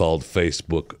app called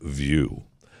Facebook View.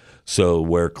 So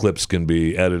where clips can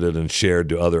be edited and shared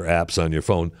to other apps on your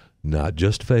phone, not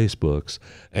just Facebook's,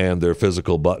 and their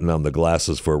physical button on the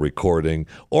glasses for recording,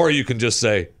 or you can just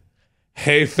say,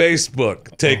 "Hey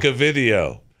Facebook, take a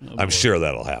video." I'm sure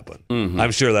that'll happen.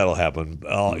 I'm sure that'll happen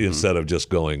instead of just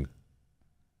going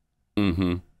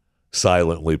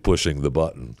silently pushing the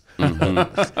button.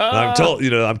 I'm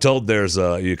told there's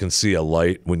you can see a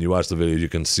light when you watch the video. You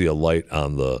can see a light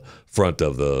on the front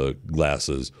of the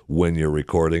glasses when you're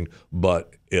recording,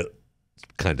 but it's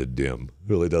kind of dim. It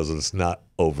really doesn't. It's not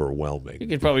overwhelming. You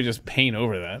could probably just paint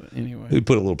over that anyway. You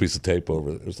put a little piece of tape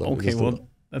over it or something. Okay,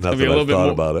 that's going to be a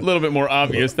little bit more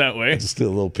obvious that way. Just a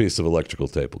little piece of electrical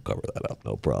tape will cover that up,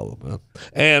 no problem. Huh?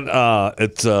 And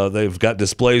they've got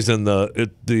displays in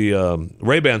the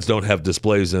Ray-Bans don't have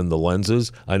displays in the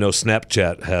lenses. I know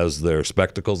Snapchat has their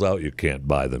spectacles out. You can't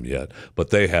buy them yet,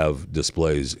 but they have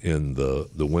displays in the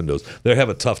windows. They have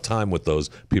a tough time with those.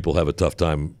 People have a tough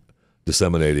time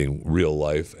disseminating real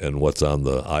life and what's on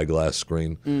the eyeglass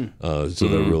screen. So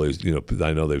they're really,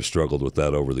 I know they've struggled with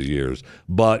that over the years.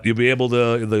 But you'll be able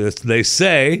to, they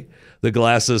say the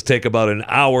glasses take about an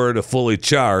hour to fully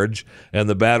charge, and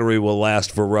the battery will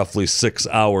last for roughly 6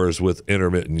 hours with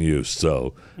intermittent use.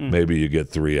 So maybe you get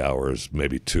 3 hours,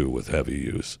 maybe 2 with heavy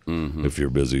use. If you're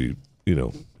busy,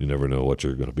 you never know what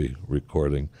you're going to be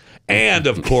recording. And,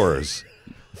 of course...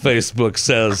 Facebook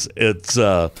says it's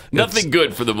nothing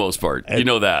good for the most part. You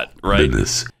know that, right?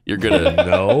 Business. You're gonna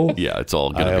know. Yeah, it's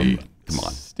all gonna be. Come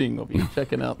on, Sting will be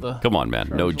checking out the. Come on, man.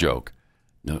 No joke.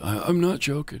 No, I'm not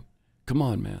joking. Come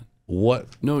on, man. What?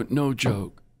 No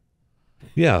joke.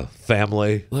 Yeah,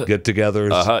 family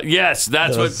get-togethers. Yes,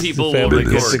 that's what people will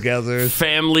record. Get-togethers.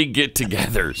 Family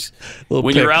get-togethers. Little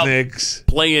when picnics. You're out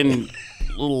playing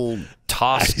little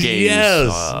toss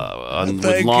games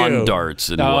with lawn darts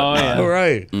and whatnot. Yeah. All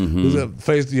right.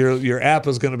 Your app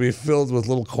is going to be filled with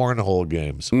little cornhole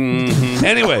games.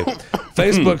 Anyway,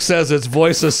 Facebook says its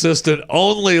voice assistant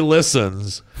only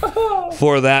listens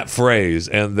for that phrase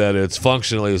and that its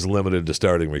functionally is limited to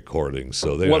starting recording.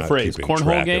 So they're not keeping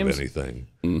track of anything.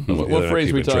 What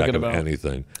phrase are we talking about?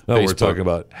 Anything. No, we're talking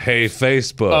about, hey,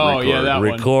 Facebook,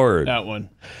 record. That one.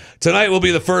 Tonight will be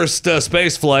the first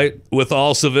space flight with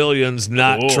all civilians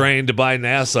not trained by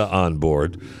NASA on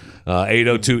board.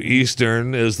 8:02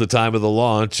 Eastern is the time of the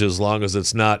launch, as long as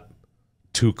it's not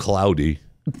too cloudy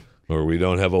or we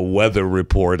don't have a weather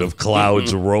report of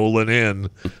clouds rolling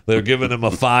in. They're giving them a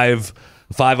 5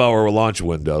 5-hour launch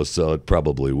window, so it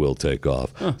probably will take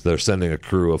off. They're sending a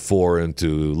crew of 4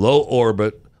 into low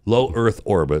Earth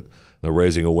orbit. They're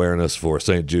raising awareness for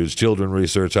St. Jude's Children's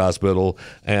Research Hospital,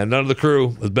 and none of the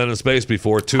crew has been in space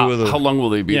before. How long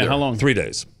will they be there? How long? 3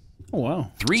 days. Oh,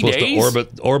 wow. 3 days?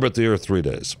 To orbit the Earth 3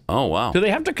 days. Oh, wow. Do they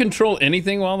have to control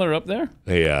anything while they're up there?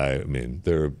 Yeah, I mean,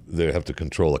 they have to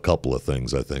control a couple of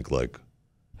things, I think, like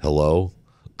hello.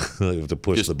 They have to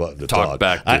push the button to talk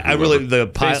back. I really the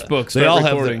Facebook. They all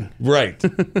recording. have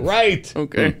right.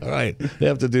 Okay. Right. They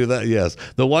have to do that. Yes.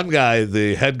 The one guy,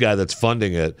 the head guy that's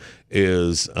funding it,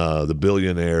 is the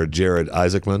billionaire Jared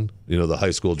Isaacman. You know, the high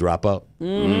school dropout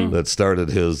that started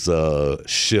his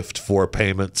Shift 4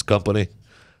 Payments company.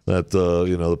 That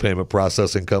the payment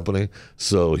processing company.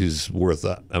 So he's worth.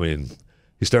 I mean.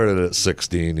 He started at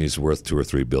 16. He's worth $2 or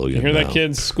 $3 billion. You hear now. that,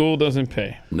 kids? School doesn't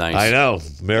pay. Nice. I know.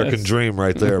 American dream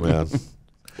right there, man.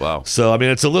 Wow. So, I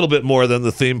mean, it's a little bit more than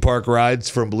the theme park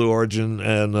rides from Blue Origin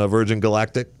and Virgin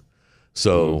Galactic.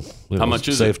 So, how much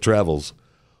is safe it? Travels.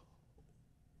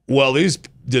 Well, these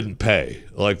didn't pay.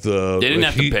 They didn't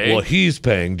have to pay? Well, he's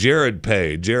paying. Jared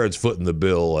paid. Jared's footing the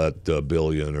bill at $1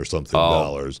 billion or something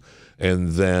dollars.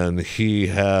 And then he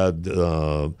had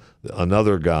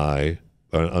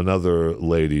another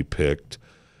lady picked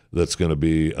that's going to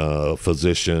be a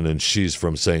physician, and she's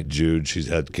from St. Jude. She's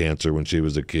had cancer when she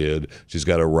was a kid. She's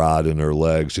got a rod in her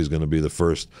leg. She's going to be the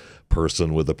first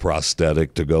person with a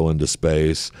prosthetic to go into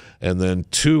space. And then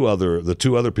the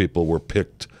two other people were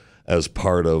picked as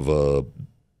part of a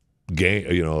game,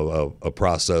 a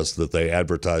process that they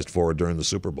advertised for during the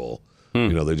Super Bowl.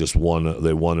 They just won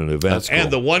an event. That's cool. And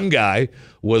the one guy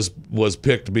was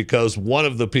picked because one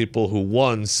of the people who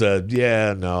won said,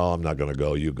 "Yeah, no, I'm not going to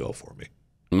go. You go for me."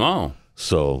 No.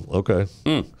 So, okay.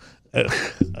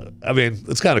 I mean,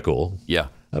 it's kind of cool. Yeah.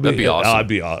 That'd be awesome.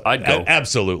 I'd go. I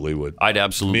absolutely would. I'd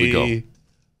absolutely go. Me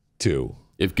too.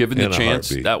 If given the chance,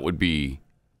 heartbeat. that would be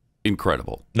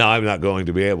incredible. Now, I'm not going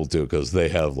to be able to because they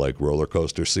have like roller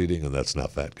coaster seating, and that's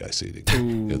not fat guy seating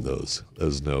in those.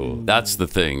 There's no. That's the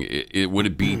thing. Would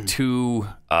it be too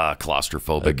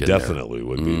claustrophobic? It definitely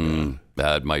would be.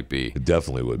 That might be. It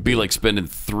definitely would be. Like spending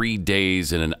 3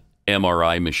 days in an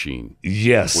MRI machine.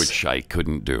 Yes. Which I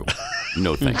couldn't do.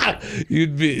 No thank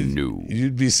you.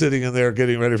 You'd be sitting in there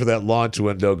getting ready for that launch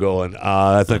window going,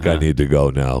 I think I need to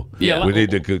go now. Yeah. We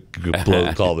need to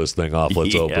call this thing off.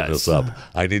 Let's open this up.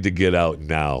 I need to get out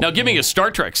now. Now, give me a Star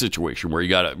Trek situation where you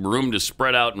got a room to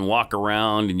spread out and walk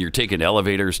around and you're taking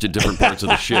elevators to different parts of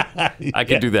the ship. I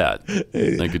could do that.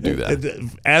 I could do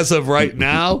that. As of right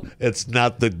now, it's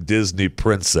not the Disney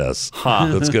princess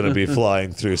that's going to be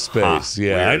flying through space.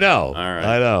 Yeah, weird. I know. All right.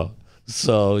 I know.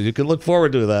 So you can look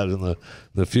forward to that in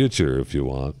the future if you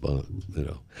want, but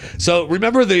So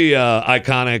remember the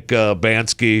iconic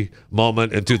Bansky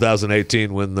moment in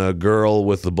 2018 when the girl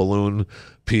with the balloon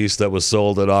piece that was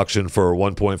sold at auction for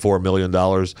 $1.4 million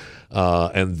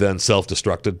and then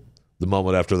self-destructed the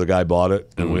moment after the guy bought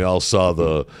it, and we all saw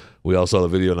the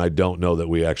video, and I don't know that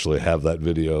we actually have that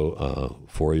video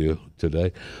for you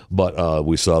today, but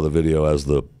we saw the video as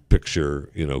the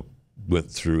picture went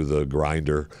through the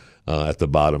grinder at the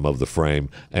bottom of the frame,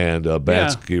 and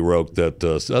Bansky wrote that.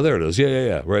 There it is.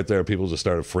 Yeah. Right there, people just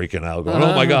started freaking out, going,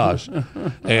 "Oh my gosh!" And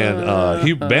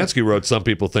Bansky wrote, "Some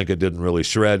people think it didn't really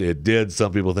shred. It did.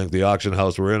 Some people think the auction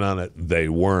house were in on it. They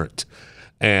weren't."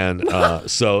 And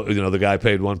so the guy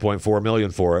paid $1.4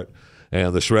 million for it,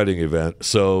 and the shredding event.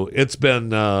 So it's been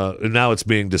now it's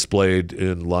being displayed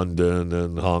in London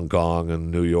and Hong Kong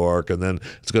and New York, and then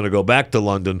it's going to go back to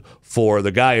London for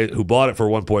the guy who bought it for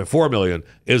 $1.4 million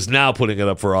is now putting it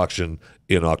up for auction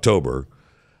in October,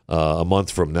 a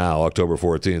month from now, October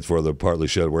 14th, for the partly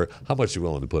shed. Where how much are you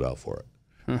willing to put out for it?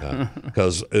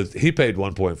 Because he paid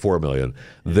 $1.4 million.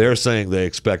 They're saying they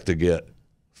expect to get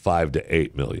 $5 to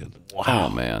 $8 million. Wow,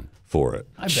 man. For it.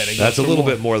 I bet that's a little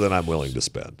bit more than I'm willing to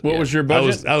spend. What was your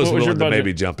budget? I was willing to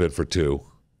maybe jump in for $2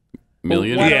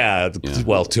 million.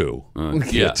 Well, 2.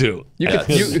 Yeah, 2.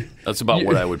 That's about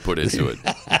what I would put into it.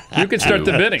 You could start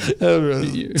the bidding.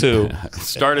 2.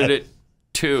 Started at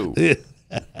 2.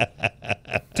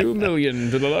 $2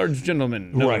 million to the large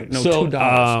gentleman. No, right. No, so,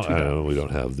 $2. We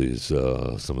don't have these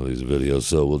some of these videos,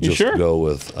 so we'll just go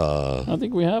with. I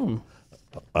think we have them.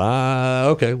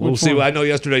 Okay. We'll see. I know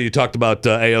yesterday you talked about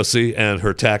AOC and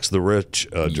her tax the rich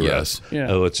dress,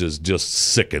 which is just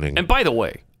sickening. And by the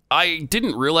way, I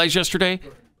didn't realize yesterday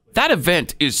that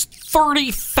event is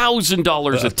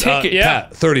 $30,000 a ticket.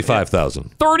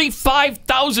 $35,000.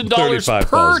 $35,000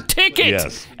 per ticket.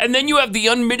 Yes. And then you have the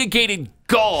unmitigated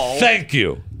gall. Thank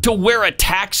you. To wear a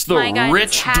tax the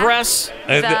rich dress.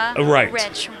 Right.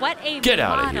 Get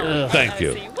out of here. Thank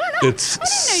you.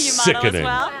 It's sickening.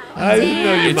 I didn't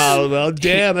know you modeled well.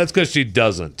 Damn, that's because she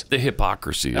doesn't. The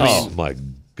hypocrisy. Oh, my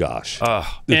gosh.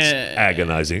 It's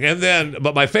agonizing. And then,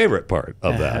 but my favorite part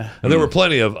of that, and there were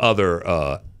plenty of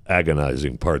other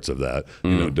agonizing parts of that.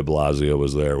 You know, de Blasio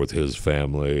was there with his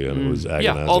family, and it was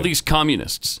agonizing. Yeah, all these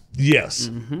communists. Yes.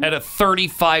 At a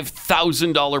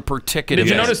 $35,000 per ticket. Did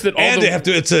you notice that all and they have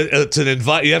to, it's an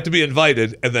invite. You have to be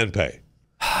invited and then pay.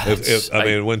 I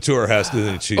mean, when tour has to,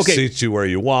 then she seats you where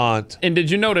you want. And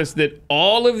did you notice that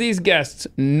all of these guests,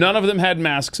 none of them had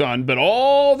masks on, but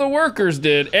all the workers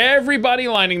did. Everybody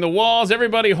lining the walls,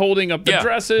 everybody holding up the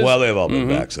dresses. Well, they've all been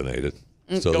vaccinated,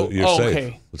 so you're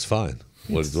safe. It's fine.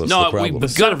 What's the problem?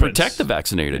 We've got to protect the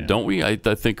vaccinated, don't we? I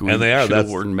think we should have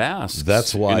worn masks.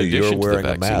 That's why you're wearing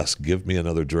a mask. Give me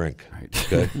another drink.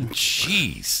 Okay.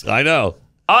 Jeez. I know.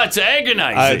 Oh, it's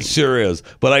agonizing. It sure is.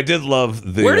 But I did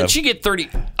love the... Where did she get 30...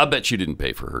 I bet she didn't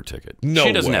pay for her ticket. No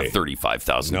She doesn't way. have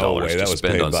 $35,000 to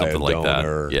spend on something like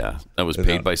that. Yeah, that was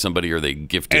paid by somebody, or they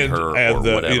gifted her, or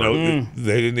whatever. You know,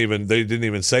 they didn't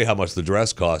even say how much the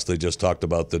dress cost. They just talked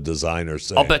about the designer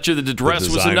saying. I'll bet you the dress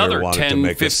was another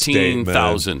 $10,000,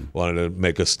 $15,000. Wanted to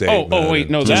make a statement. Oh, wait,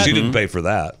 no, that... She didn't pay for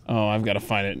that. Oh, I've got to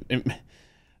find it.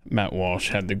 Matt Walsh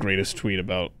had the greatest tweet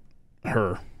about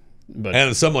her. But.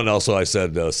 And someone also, I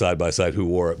said, side by side, who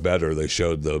wore it better. They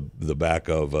showed the back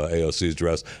of AOC's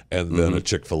dress and then a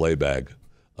Chick-fil-A bag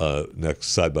next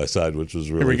side by side, which was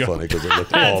really funny because it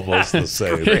looked almost the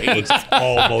same. It's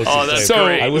almost the same. So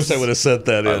I wish I would have sent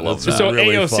that in. So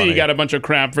really AOC funny. got a bunch of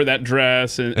crap for that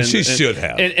dress, and she should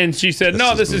have. And she said,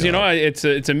 "No, this is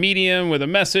it's a medium with a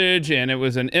message, and it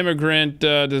was an immigrant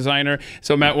designer."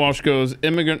 So Matt Walsh goes,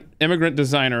 "Immigrant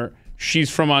designer. She's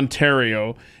from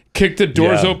Ontario." Kicked the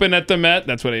doors open at the Met.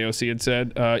 That's what AOC had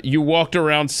said. You walked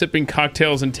around sipping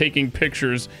cocktails and taking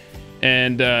pictures.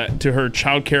 And to her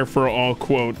Childcare for All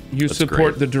quote, you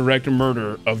support the direct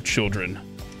murder of children.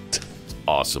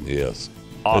 Awesome. Yes.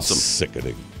 Awesome. It's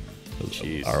sickening.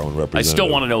 Jeez. Our own representative. I still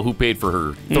want to know who paid for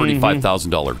her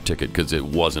 $35,000 ticket, because it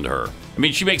wasn't her. I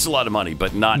mean, she makes a lot of money,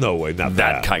 but not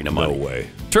that kind of money. No way.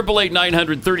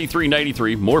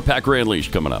 888-900-3393. More Pat Gray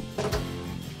Unleashed coming up.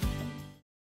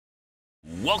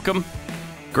 Welcome.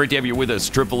 Great to have you with us.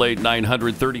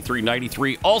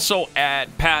 888-900-3393. Also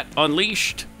at Pat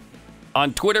Unleashed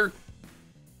on Twitter.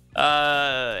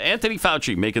 Anthony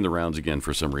Fauci making the rounds again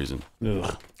for some reason.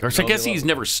 Of course, I guess he's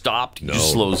never stopped. He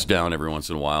just slows down every once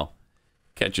in a while.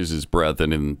 Catches his breath,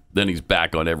 and then he's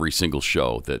back on every single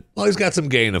show. Well, he's got some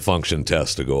gain of function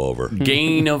tests to go over.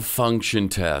 Gain of function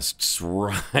tests,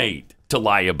 right. To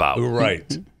lie about.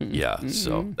 Right. Yeah,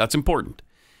 so that's important.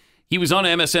 He was on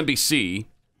MSNBC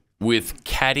with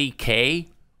Caddy K.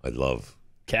 I love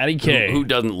Caddy K. Who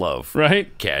doesn't love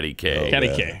Caddy K?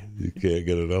 Caddy K. You can't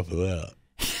get enough of that.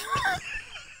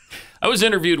 I was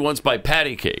interviewed once by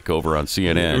Patty Cake over on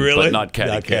CNN. Really? But not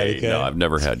Caddy K. No, I've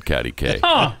never had Caddy K.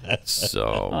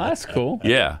 So that's cool.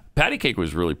 Yeah. Patty Cake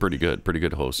was really pretty good. Pretty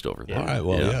good host over there. All right,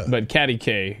 well, yeah. But Caddy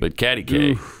K.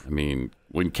 I mean,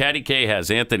 when Caddy K has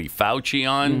Anthony Fauci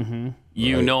on,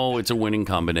 you know it's a winning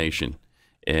combination.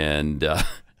 And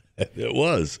it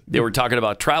was. They were talking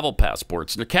about travel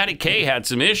passports. Now, Caddy K had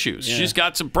some issues. Yeah. She's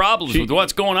got some problems with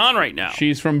what's going on right now.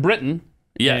 She's from Britain.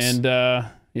 Yes. And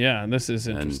this is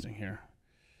interesting here.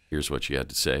 Here's what she had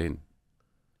to say and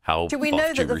how Do we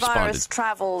know that the virus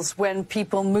travels when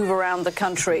people move around the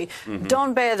country?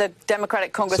 Don Baer, the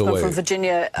Democratic congressman from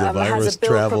Virginia, has a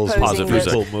bill proposing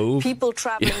that people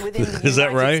traveling within the Is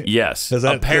that right? Yes. That's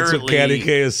what Caddy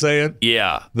K is saying?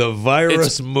 Yeah. The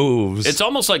virus moves. It's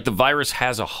almost like the virus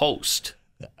has a host.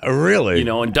 Really? You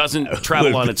know, and doesn't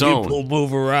travel on its own. People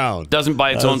move around. Doesn't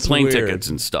buy its own plane tickets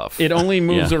and stuff. It only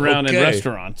moves around in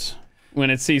restaurants when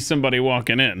it sees somebody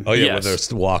walking in. Oh, yeah, when they're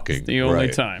walking. It's the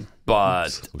only time.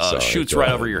 But shoots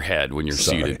right over your head when you're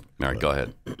seated. All right, go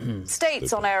ahead.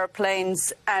 States on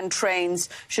airplanes and trains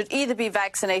should either be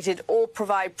vaccinated or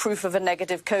provide proof of a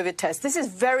negative COVID test. This is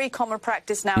very common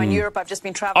practice now in Europe. I've just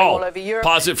been traveling all over Europe.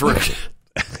 Pause it for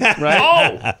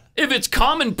right? If it's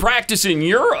common practice in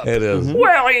Europe. It is.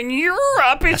 Well, in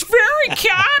Europe, it's very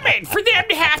common for them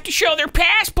to have to show their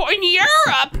passport in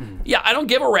Europe. Yeah, I don't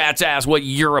give a rat's ass what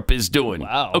Europe is doing.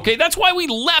 Wow. Okay, that's why we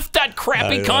left that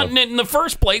crappy continent in the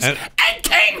first place and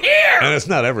came here. And it's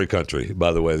not every country,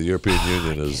 by the way. The European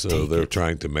Union is, they're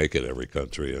trying to make it every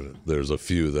country, and there's a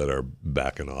few that are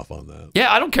backing off on that.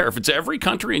 Yeah, I don't care if it's every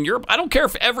country in Europe. I don't care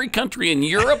if every country in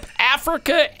Europe,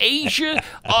 Africa, Asia,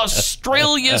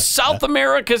 Australia, South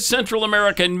America, Central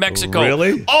America, and Mexico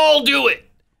all do it.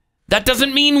 That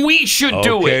doesn't mean we should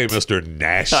do it. Okay, Mr.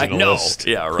 Nationalist.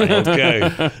 I know. Yeah, right. Okay.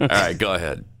 All right, go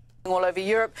ahead. all over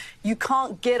Europe. You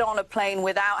can't get on a plane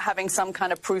without having some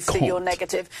kind of proof that you're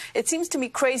negative. It seems to me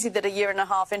crazy that a year and a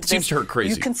half into Seems this, to her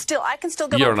crazy. I can still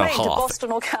go on a plane to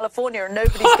Boston or California and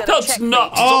nobody's going to That's check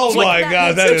not. me. Oh my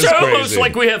God, that is it's crazy. almost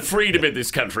like we have freedom in this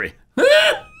country.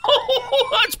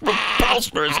 That's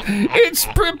preposterous. It's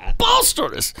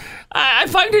preposterous. I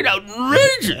find it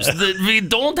outrageous that we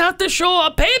don't have to show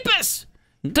our papers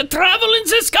to travel in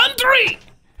this country.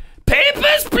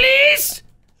 Papers, please.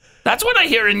 That's what I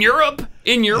hear in Europe.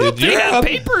 In Europe, they have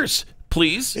papers,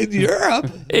 please. In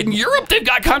Europe? In Europe, they've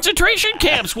got concentration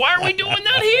camps. Why are we doing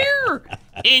that here?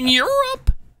 In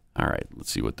Europe? All right, let's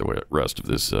see what the rest of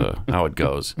this, how it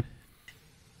goes.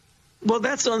 Well,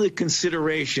 that's under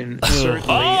consideration, certainly.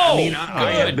 I mean,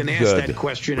 I have been asked that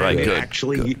question, and it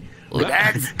actually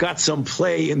got some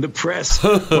play in the press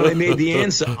when I made the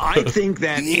answer. I think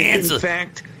that, in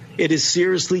fact, it is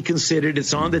seriously considered.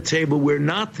 It's on the table. We're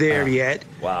not there yet.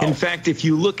 Wow. In fact, if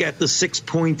you look at the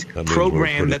 6-point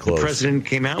program that the president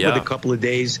came out with a couple of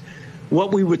days,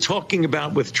 what we were talking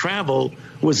about with travel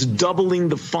was doubling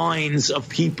the fines of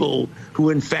people who,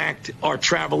 in fact, are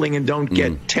traveling and don't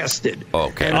get tested.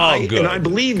 Okay. And I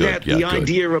believe that the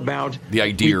idea about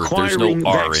requiring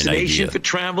vaccination for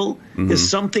travel is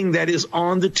something that is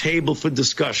on the table for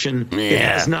discussion. It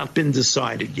has not been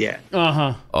decided yet.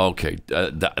 Okay,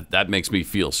 that makes me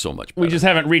feel so much better. We just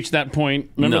haven't reached that point.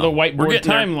 Remember the whiteboard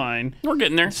timeline? We're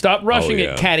getting there. Stop rushing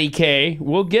it, Catty K.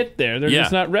 We'll get there. They're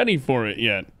just not ready for it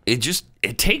yet.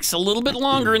 It takes a little bit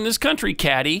longer in this country,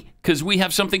 Catty, because we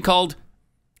have something called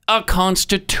a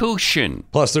constitution.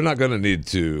 Plus, they're not going to need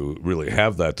to really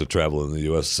have that to travel in the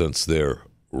U.S. since they're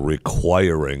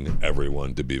requiring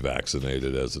everyone to be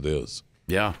vaccinated as it is.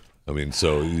 Yeah. I mean,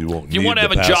 so you won't need you want to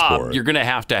have the a passport. job, you're going to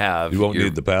have You won't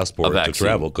need the passport to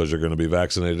travel because you're going to be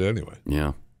vaccinated anyway.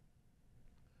 Yeah.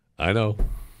 I know.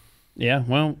 Yeah,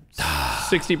 well,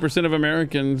 60% of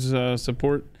Americans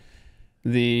support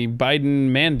the Biden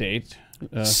mandate.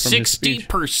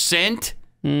 60%?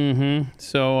 Mm-hmm.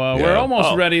 So we're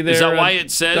almost ready there. Is that why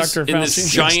it says Dr. in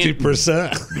this giant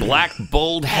 60%. black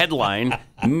bold headline,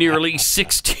 nearly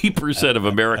 60% of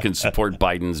Americans support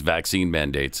Biden's vaccine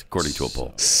mandates, according to a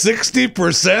poll.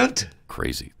 60%?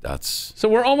 Crazy. That's so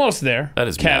we're almost there. That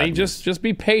is Catty. madness. Just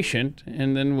be patient,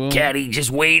 and then we'll. Catty,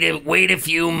 just wait a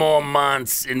few more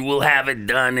months, and we'll have it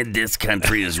done in this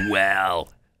country as well.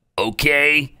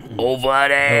 Okay, over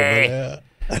there.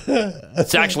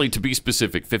 It's actually, to be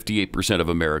specific, 58% of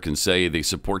Americans say they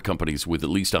support companies with at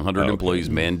least 100 employees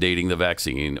mandating the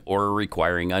vaccine or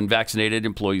requiring unvaccinated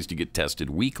employees to get tested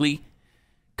weekly,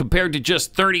 compared to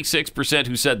just 36%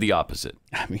 who said the opposite.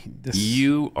 I mean,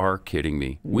 you are kidding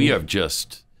me. We've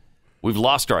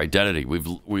lost our identity.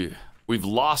 We've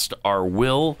lost our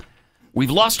will. We've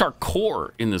lost our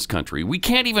core in this country. We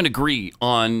can't even agree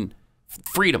on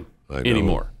freedom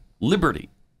anymore. Liberty,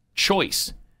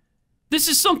 choice. This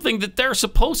is something that they're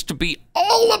supposed to be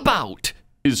all about,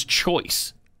 is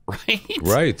choice, right?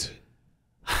 Right.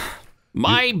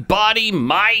 My body,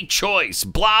 my choice,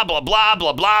 blah, blah, blah,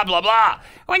 blah, blah, blah, blah.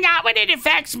 Well, not when it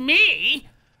affects me.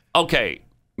 Okay,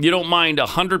 you don't mind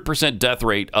 100% death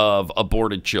rate of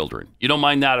aborted children. You don't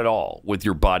mind that at all with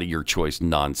your body, your choice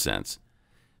nonsense.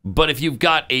 But if you've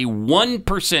got a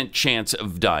 1% chance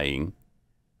of dying,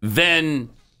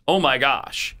 then, oh my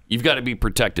gosh, you've got to be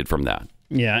protected from that.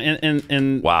 Yeah,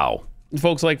 and wow,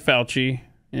 folks like Fauci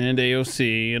and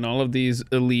AOC and all of these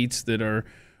elites that are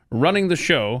running the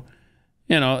show,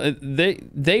 you know,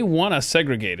 they want us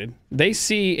segregated. They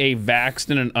see a vaxxed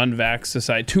and an unvaxxed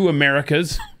society, two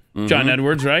Americas. John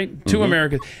Edwards, right? Two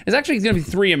Americas. It's actually going to be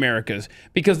three Americas,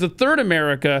 because the third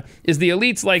America is the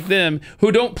elites like them who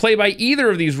don't play by either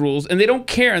of these rules, and they don't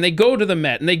care, and they go to the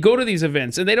Met and they go to these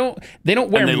events, and they don't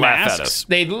wear masks. Laugh at us.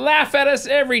 They laugh at us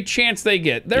every chance they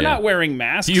get. They're not wearing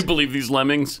masks. Do you believe these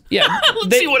lemmings? Yeah.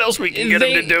 Let's see what else we can get them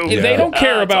to do. They don't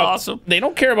care about. Awesome. They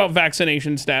don't care about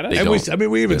vaccination status.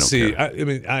 We even see.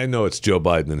 I know it's Joe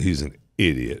Biden and he's an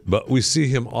idiot, but we see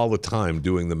him all the time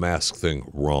doing the mask thing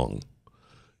wrong.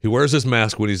 He wears his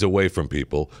mask when he's away from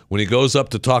people. When he goes up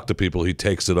to talk to people, he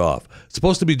takes it off. It's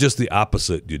supposed to be just the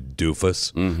opposite, you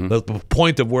doofus. The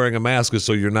point of wearing a mask is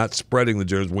so you're not spreading the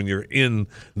germs when you're in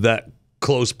that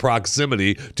close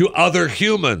proximity to other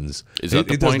humans. Is that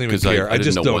the point? Because I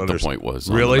just didn't know don't what the point was.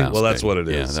 Really? Well, that's what it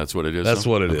is. Yeah, that's what it is. That's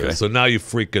what it is. So now you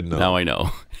freaking know. Now I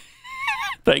know.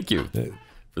 Thank you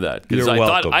for that. You're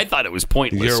welcome. I thought it was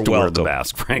pointless to wear the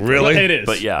mask, frankly. Really? It is.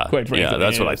 But yeah, quite frankly,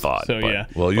 that's what I thought. So yeah.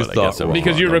 Well, you thought wrong.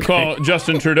 Because you recall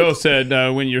Justin Trudeau said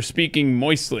when you're speaking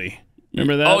moistly.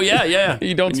 Remember that? Oh yeah.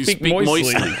 You don't speak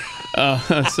moistly.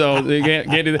 So they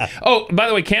can't do that. Oh, by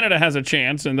the way, Canada has a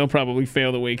chance, and they'll probably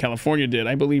fail the way California did.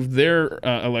 I believe their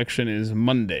election is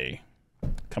Monday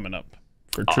coming up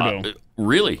for Trudeau.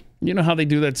 Really? You know how they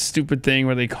do that stupid thing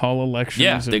where they call elections?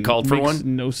 Yeah, they called for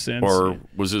one? No sense. Or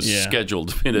was this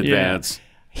scheduled in advance?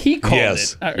 He called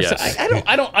it. Yes.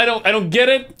 I don't get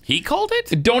it. He called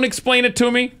it? Don't explain it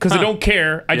to me because I don't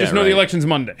care. I just know the election's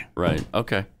Monday. Right.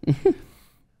 Okay.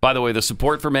 By the way, the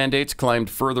support for mandates climbed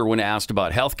further when asked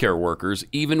about healthcare workers,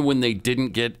 even when they didn't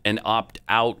get an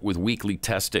opt-out with weekly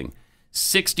testing.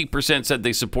 60% said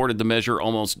they supported the measure,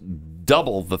 almost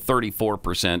double the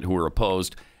 34% who were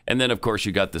opposed. And then, of course,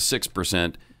 you got the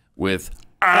 6% with,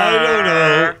 I don't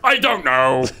know. I don't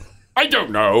know. I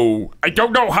don't know. I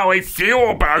don't know how I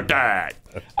feel about that.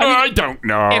 I don't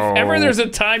know. If ever there's a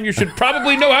time you should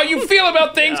probably know how you feel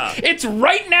about things, it's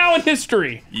right now in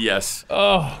history. Yes.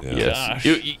 Oh, yes.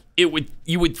 Gosh.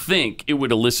 You would think it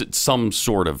would elicit some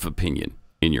sort of opinion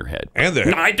in your head. And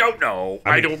I don't know.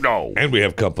 I don't know. And we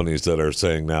have companies that are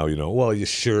saying now, well,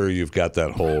 you've got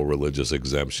that whole religious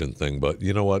exemption thing, but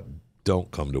you know what?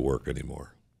 Don't come to work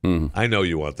anymore. I know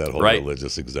you want that whole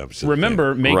religious exemption.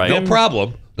 Remember, thing. Make them... No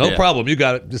problem. No problem. You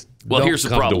got it. Just don't here's the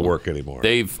come problem. to work anymore.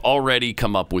 They've already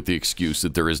come up with the excuse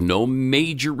that there is no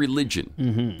major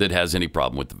religion that has any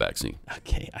problem with the vaccine.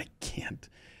 Okay, I can't.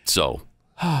 So...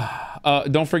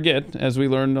 don't forget, as we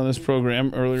learned on this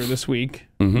program earlier this week,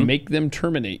 make them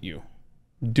terminate you.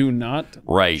 Do not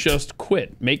just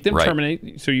quit. Make them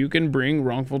terminate so you can bring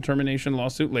wrongful termination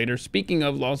lawsuit later. Speaking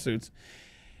of lawsuits,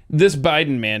 this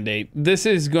Biden mandate, this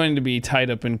is going to be tied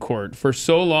up in court for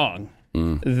so long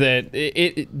that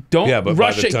don't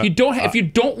rush it. If you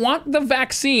don't want the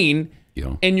vaccine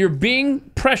and you're being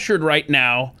pressured right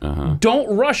now,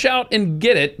 don't rush out and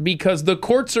get it because the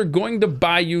courts are going to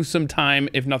buy you some time,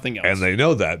 if nothing else. And they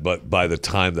know that, but by the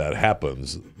time that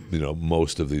happens,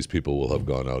 most of these people will have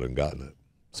gone out and gotten it.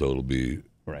 So it'll be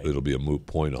a moot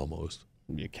point almost.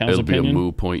 It'll be a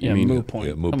moot point, you mean? Moot point.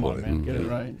 Yeah, moot point. On, man. Get it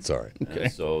right. Sorry. Okay.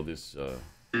 So this,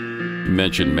 you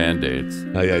mentioned mandates.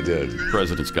 Oh, yeah, I did. The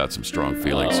president's got some strong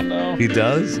feelings. Oh, no. He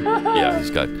does? Yeah,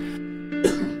 he's got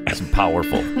some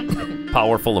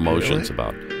powerful emotions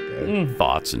about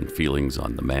thoughts and feelings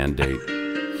on the mandate.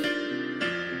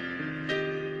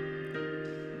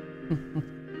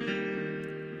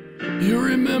 You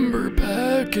remember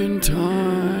back in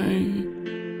time,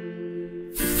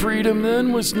 freedom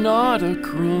then was not a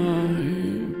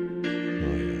crime.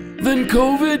 Then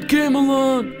COVID came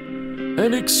along,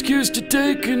 an excuse to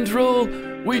take control.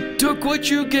 We took what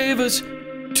you gave us,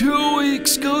 2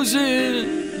 weeks goes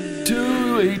in,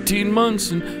 to 18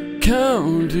 months and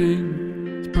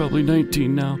counting. It's probably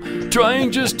 19 now,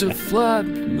 trying just to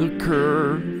flatten the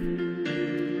curve.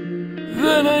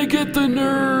 Then I get the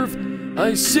nerve,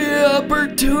 I see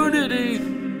opportunity.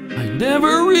 I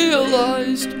never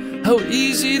realized how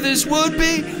easy this would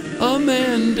be, a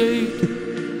mandate.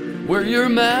 Wear your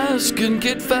mask and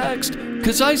get vaxxed,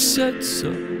 'cause I said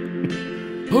so.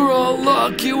 Or I'll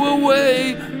lock you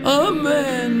away, a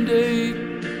mandate.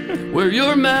 Wear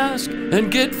your mask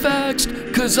and get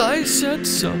vaxxed, 'cause I said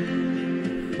so.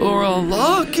 Or I'll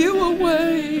lock you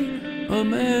away, a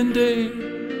mandate.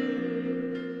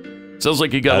 Sounds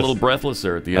like you got a little breathless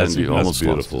there at the end. You almost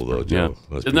beautiful, though, Joe.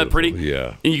 Yeah. Isn't that pretty?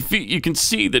 Yeah. And you can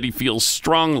see that he feels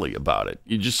strongly about it.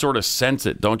 You just sort of sense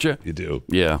it, don't you? You do.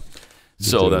 Yeah.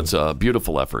 So that's a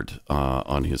beautiful effort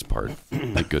on his part.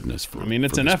 Thank goodness for.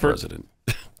 it's for an this effort. President.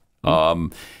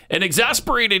 An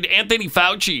exasperated Anthony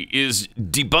Fauci is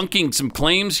debunking some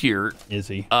claims here. Is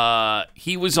he?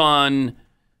 He was on.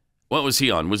 What was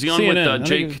he on? Was he on CNN. with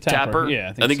Jake Tapper?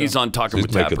 Yeah, I think he's on talking with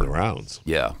Tapper. He's making the rounds.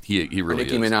 Yeah, he really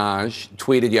Nicki is. Minaj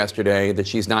tweeted yesterday that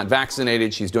she's not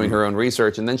vaccinated. She's doing her own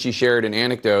research. And then she shared an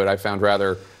anecdote I found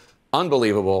rather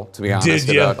unbelievable, to be honest,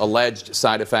 about alleged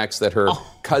side effects that her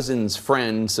cousin's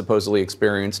friend supposedly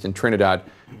experienced in Trinidad.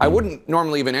 I wouldn't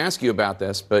normally even ask you about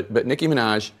this, but Nicki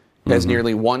Minaj has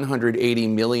nearly 180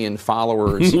 million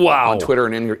followers on Twitter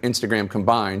and Instagram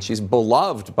combined. She's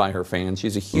beloved by her fans.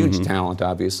 She's a huge talent,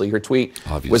 obviously. Her tweet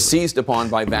was seized upon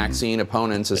by vaccine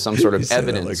opponents as some sort of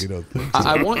evidence.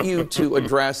 I want you to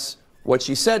address what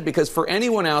she said, because for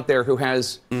anyone out there who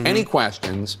has any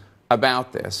questions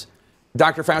about this,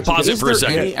 Dr. Fauci, pause it is for a there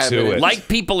second. any evidence? Like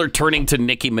people are turning to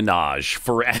Nicki Minaj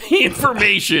for any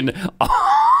information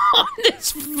on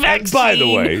this vaccine by the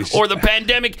way, or the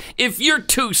pandemic. If you're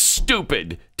too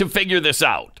stupid to figure this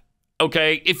out,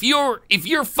 okay? If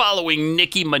you're following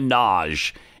Nicki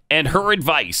Minaj and her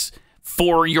advice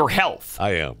for your health,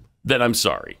 I am. Then I'm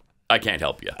sorry. I can't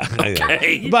help you.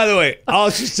 Okay. By the way, all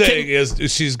she's saying is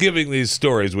she's giving these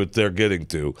stories, which they're getting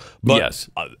to. But yes.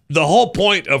 The whole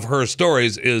point of her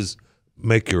stories is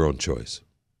make your own choice.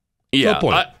 Yeah,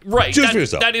 right. Choose for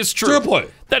yourself. That is true. That's her point.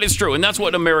 That is true, and that's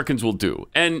what Americans will do.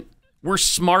 And we're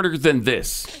smarter than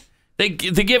this. They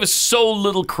give us so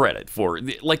little credit for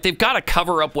it. Like, they've got to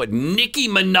cover up what Nicki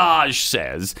Minaj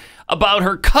says about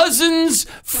her cousin's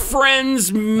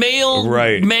friend's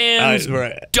man's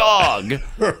dog.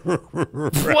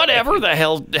 Whatever the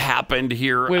hell happened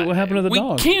here. Wait, what happened to the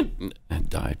dog? We can't. It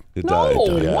died. It died.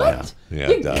 What? Yeah,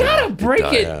 you gotta break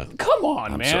it. Yeah. Come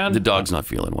on, man. Sorry, the dog's not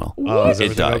feeling well. Oh, is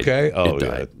everything okay? Oh, it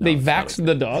died. They vaxxed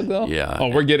the dog, though? Yeah. Oh,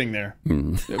 we're getting there.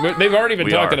 They've already been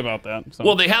talking about that. So.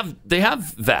 Well, they have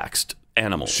vaxxed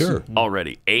animals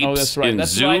already. Apes that's right. in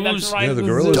That's zoos. Right. Yeah,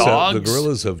 the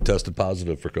gorillas have tested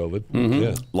positive for COVID.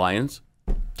 Yeah. Lions,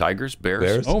 tigers,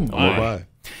 bears. Oh my.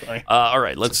 All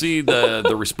right, let's see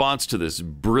the response to this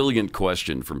brilliant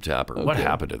question from Tapper. Okay. What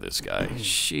happened to this guy?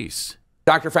 Jeez.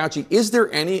 Dr. Fauci, is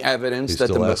there any evidence that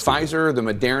the Pfizer, the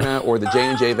Moderna, or the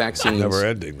J&J vaccines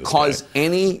cause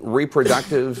any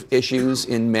reproductive issues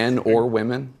in men or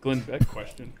women? Glenn Beck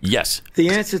question. Yes. The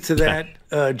answer to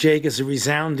that, Jake, is a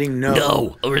resounding no.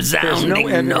 No, a resounding no.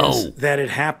 There's no evidence that it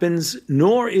happens,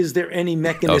 nor is there any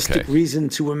mechanistic reason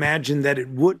to imagine that it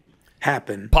would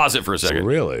happen. Pause it for a second. So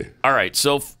really? All right,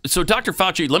 so Dr.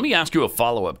 Fauci, let me ask you a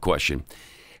follow-up question.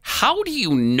 How do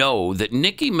you know that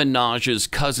Nicki Minaj's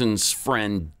cousin's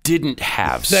friend didn't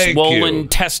have swollen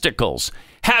testicles?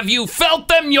 Have you felt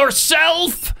them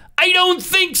yourself? I don't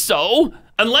think so.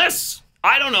 Unless,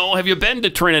 I don't know, have you been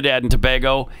to Trinidad and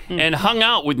Tobago and hung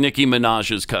out with Nicki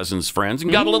Minaj's cousin's friends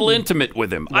and got a little intimate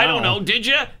with him? Wow. I don't know, did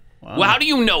you? Wow. Well, how do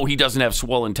you know he doesn't have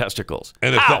swollen testicles?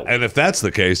 And if that's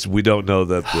the case, we don't know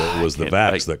that it was the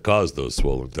vax that caused those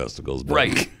swollen testicles.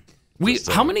 Right.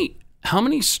 How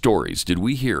many stories did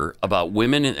we hear about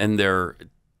women and their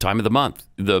time of the month,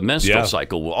 the menstrual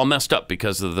cycle, all messed up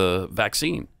because of the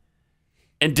vaccine?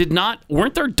 And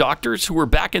weren't there doctors who were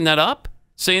backing that up,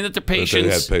 saying that their patients...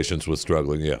 They had patients with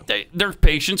struggling, their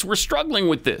patients were struggling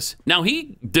with this. Now,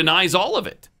 he denies all of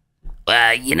it.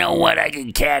 You know what? I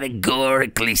can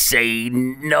categorically say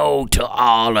no to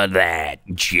all of that,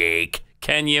 Jake.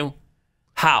 Can you?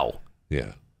 How?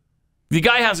 Yeah. The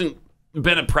guy hasn't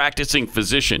been a practicing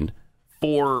physician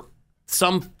for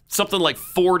something like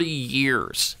 40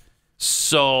 years.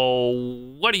 So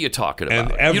what are you talking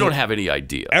about? You don't have any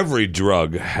idea. Every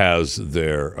drug has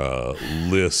their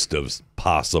list of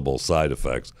possible side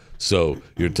effects. So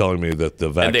you're telling me that the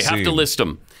vaccine... And they have to list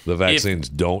them. The vaccines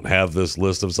don't have this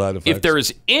list of side effects? If there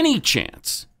is any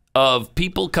chance of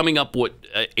people coming up with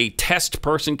a test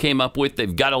person came up with,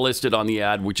 they've got to list it on the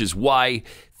ad, which is why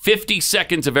 50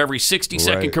 seconds of every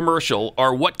 60-second commercial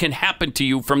are what can happen to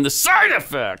you from the side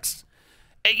effects.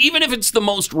 Even if it's the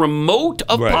most remote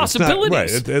of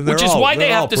possibilities, which is why they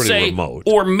have to say, remote.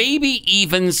 Or maybe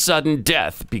even sudden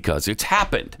death, because it's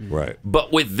happened. Right.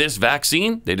 But with this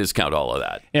vaccine, they discount all of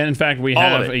that. And in fact, we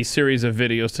have a series of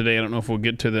videos today, I don't know if we'll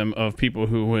get to them, of people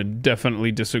who would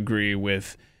definitely disagree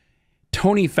with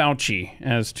Tony Fauci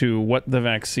as to what the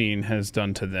vaccine has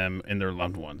done to them and their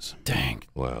loved ones. Dang.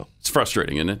 Wow. It's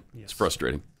frustrating, isn't it? Yes. It's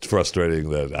frustrating. It's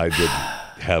frustrating that I didn't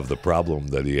have the problem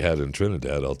that he had in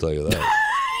Trinidad, I'll tell you that.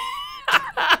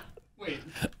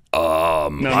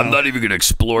 I'm not even going to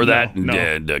explore that.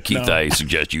 And Keith, I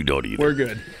suggest you don't either. We're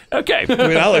good. Okay. I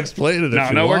mean, I'll explain it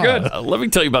if you want. We're good. Let me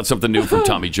tell you about something new from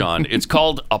Tommy John. It's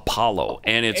called Apollo,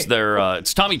 and it's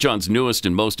it's Tommy John's newest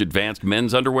and most advanced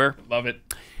men's underwear. Love it.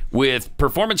 With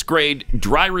performance-grade,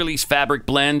 dry-release fabric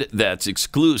blend that's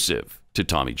exclusive to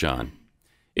Tommy John.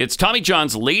 It's Tommy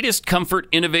John's latest comfort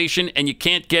innovation, and you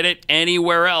can't get it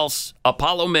anywhere else.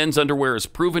 Apollo men's underwear is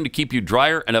proven to keep you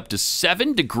drier and up to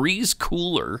 7 degrees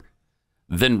cooler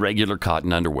than regular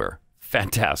cotton underwear.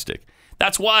 Fantastic.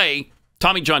 That's why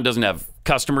Tommy John doesn't have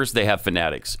customers, they have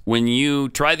fanatics. When you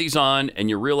try these on and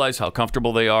you realize how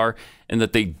comfortable they are and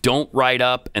that they don't ride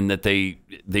up and that they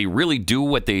really do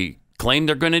what they claim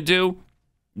they're going to do,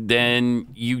 then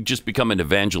you just become an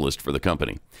evangelist for the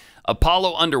company.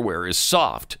 Apollo underwear is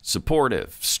soft,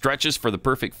 supportive, stretches for the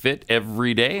perfect fit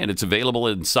every day, and it's available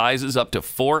in sizes up to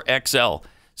 4XL.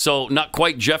 So not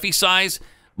quite Jeffy size,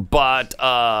 but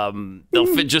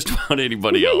they'll fit just about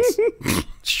anybody else.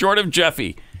 Short of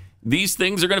Jeffy. These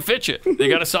things are going to fit you. They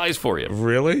got a size for you.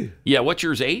 Really? Yeah, what's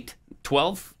yours, 8?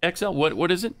 12XL?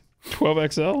 What is it?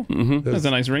 12XL? Mm-hmm. Has a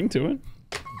nice ring to it.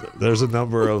 There's a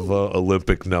number of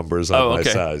Olympic numbers on my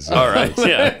size. All right,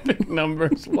 yeah.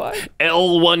 Numbers, what?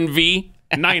 L1V.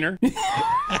 Niner.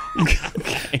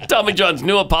 Tommy John's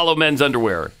new Apollo men's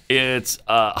underwear. It's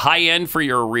high end for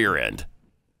your rear end.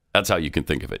 That's how you can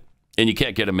think of it. And you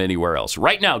can't get them anywhere else.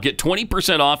 Right now, get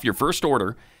 20% off your first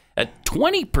order at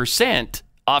 20%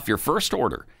 off your first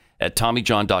order at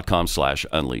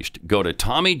TommyJohn.com/unleashed. Go to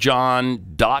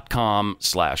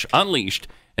TommyJohn.com/unleashed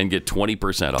and get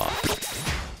 20%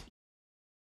 off.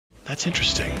 That's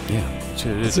interesting. Yeah, it's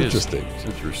interesting. It's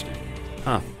interesting.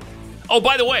 Huh. Oh,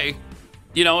 by the way,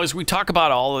 as we talk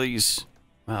about all of these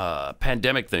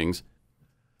pandemic things,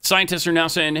 scientists are now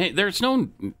saying, hey, we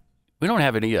don't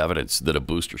have any evidence that a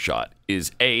booster shot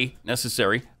is A,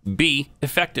 necessary, B,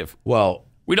 effective. Well,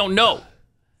 we don't know.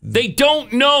 They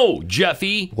don't know,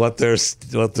 Jeffy. What they're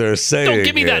saying don't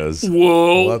give me that.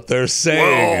 Whoa. What they're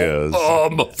saying is,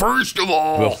 first of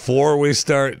all, before we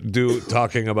start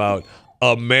talking about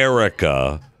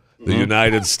America, the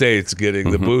United States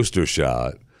getting the booster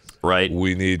shot, right?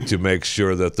 We need to make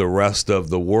sure that the rest of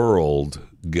the world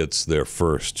gets their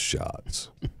first shots.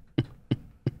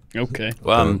 Okay.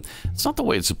 It's not the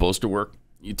way it's supposed to work.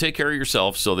 You take care of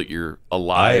yourself so that you're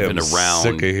alive and around.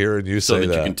 Sick of hearing you say so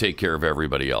that you can take care of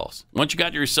everybody else. Once you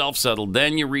got yourself settled,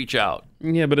 then you reach out.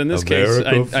 Yeah, but in this case,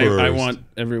 I want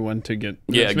everyone to get.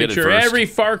 Get make it sure first. every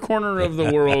far corner of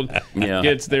the world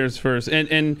gets theirs first.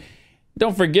 And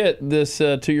don't forget this.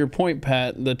 To your point,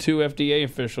 Pat, the 2 FDA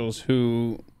officials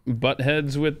who butt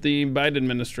heads with the Biden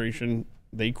administration,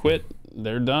 they quit.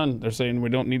 They're done. They're saying we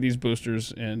don't need these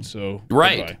boosters, and so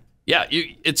goodbye. Yeah,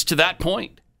 it's to that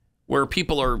point where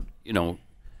people are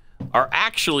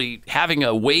actually having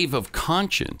a wave of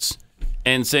conscience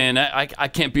and saying I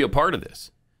can't be a part of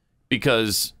this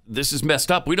because this is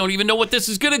messed up. We don't even know what this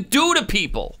is going to do to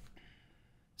people.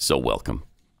 So welcome.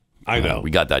 I know we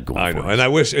got that going. I know, and I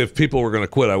wish if people were going to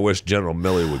quit, I wish General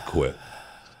Milley would quit.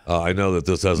 I know that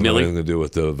this hasn't anything to do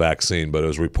with the vaccine, but it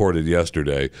was reported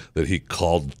yesterday that he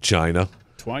called China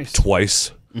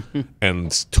twice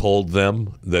and told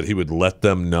them that he would let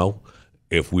them know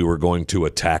if we were going to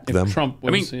attack them. Trump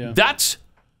was, that's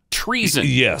treason.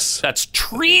 Yes. That's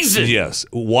treason. Yes.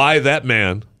 Why that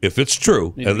man, if it's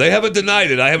true, and they haven't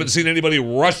denied it, I haven't seen anybody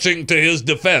rushing to his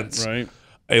defense. Right.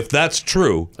 If that's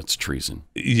true, that's treason.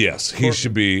 Yes, he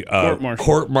should be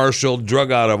court-martialed,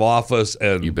 drug out of office,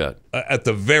 and you bet, at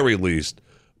the very least,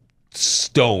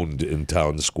 stoned in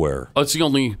town square. Oh, it's the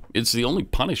only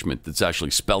punishment that's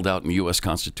actually spelled out in the U.S.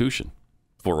 Constitution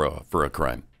for a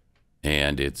crime,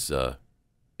 and it's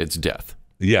death.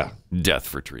 Yeah, death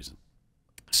for treason.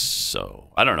 So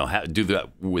I don't know how do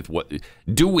with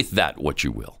that what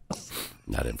you will.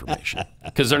 That information,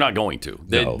 because they're not going to.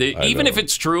 Even if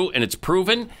it's true and it's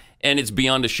proven and it's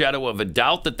beyond a shadow of a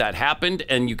doubt that happened,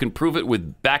 and you can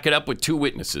back it up with 2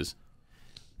 witnesses,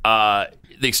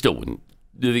 they still wouldn't.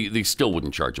 They still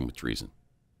wouldn't charge him with treason.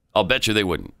 I'll bet you they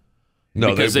wouldn't. No,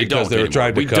 because they don't. They were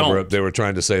trying to cover up. They were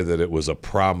trying to say that it was a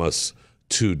promise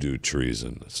to do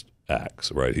treasonous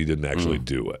acts. Right? He didn't actually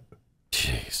do it.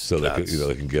 Jeez, so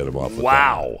they can get him off.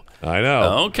 Wow. I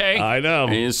know. Okay. I know.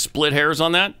 You split hairs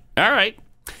on that. All right.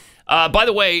 By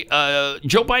the way,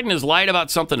 Joe Biden has lied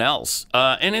about something else,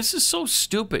 and this is so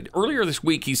stupid. Earlier this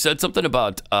week, he said something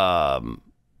about trying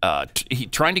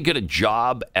to get a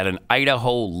job at an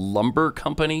Idaho lumber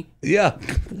company. Yeah.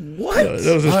 What? That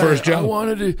was his first job.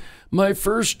 My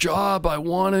first job, I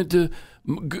wanted to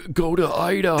go to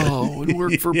Idaho and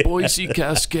work for Boise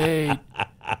Cascade.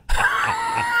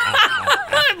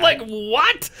 Like,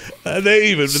 what?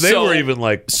 They were even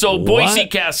like, so what? Boise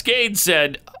Cascade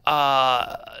said,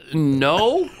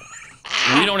 no,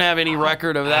 we don't have any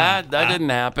record of that. That didn't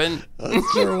happen. I'm not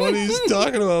sure what he's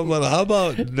talking about, but how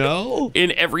about no?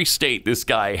 In every state, this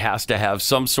guy has to have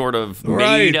some sort of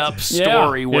made-up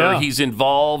story where he's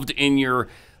involved in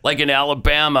like in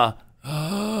Alabama,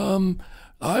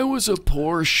 I was a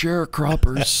poor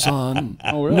sharecropper's son.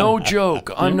 Oh, really? No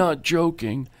joke. I'm not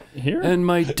joking. Here? And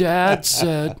my dad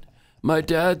said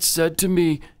to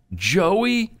me,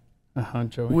 Joey,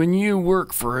 when you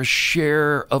work for a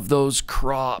share of those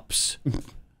crops,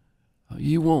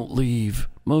 you won't leave.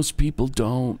 Most people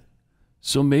don't.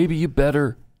 So maybe you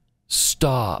better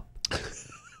stop.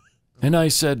 And I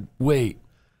said, wait,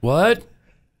 what?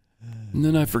 And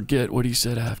then I forget what he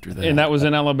said after that. And that was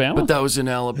in Alabama? But that was in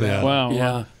Alabama. Yeah. Wow.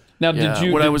 Yeah. Now,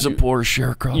 when I was a poor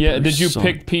sharecropper. Yeah, did you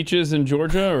pick peaches in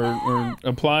Georgia or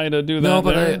apply to do that? No,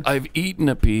 but I've eaten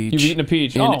a peach. You've eaten a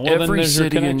peach in every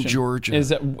city in Georgia. Is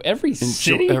that every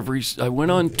city? I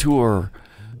went on tour,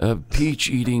 a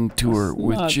peach eating tour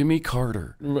with Jimmy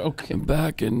Carter. Okay.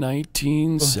 Back in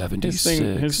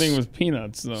 1976. His thing was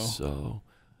peanuts, though. So,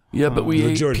 yeah, but we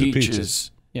ate peaches.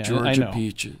 Yeah, Georgia I know.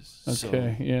 peaches.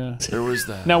 Okay, yeah. There was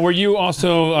that. Now, were you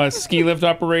also a ski lift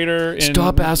operator in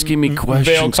Stop asking me questions,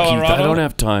 Vail, Colorado? Keith. I don't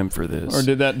have time for this. Or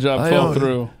did that job fall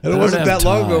through? And it wasn't that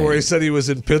long ago where he said he was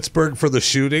in Pittsburgh for the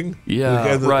shooting.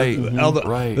 Yeah, right.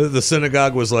 The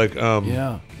synagogue was like,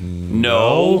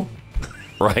 no.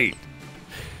 Right.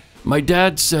 My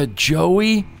dad said,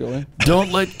 Joey,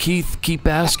 don't let Keith keep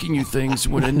asking you things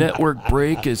when a network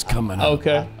break is coming up.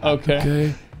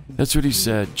 Okay. That's what he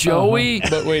said. Joey,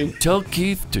 But wait. tell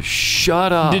Keith to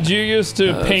shut up. Did you used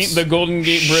to paint the Golden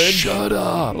Gate Bridge? Shut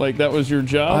up. Like that was your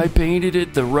job? I painted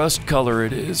it the rust color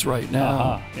it is right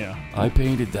now. Yeah. I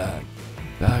painted that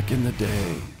back in the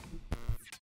day.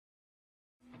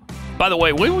 By the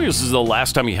way, when was the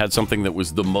last time you had something that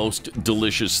was the most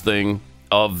delicious thing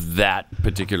of that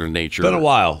particular nature? It's been a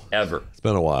while. Ever. It's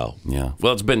been a while. Yeah.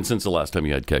 Well, it's been since the last time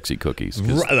you had Kexi cookies.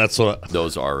 Right, that's what.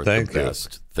 Those are the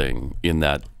best thing in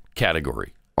that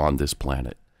category on this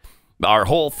planet. Our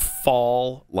whole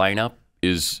fall lineup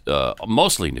is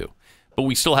mostly new, but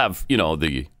we still have,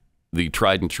 the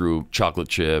tried and true chocolate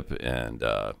chip and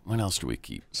what else do we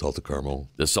keep? Salted caramel.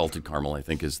 The salted caramel, I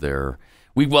think, is there.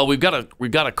 We've got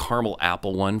a caramel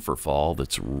apple one for fall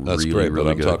that's really great, really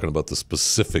but I'm good. talking about the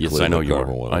specifically yes, I know the you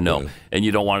caramel are. one. I know, and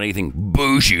you don't want anything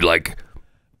bougie like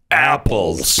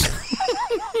apples.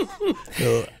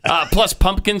 Plus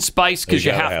pumpkin spice because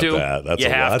you have to.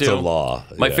 That's a law.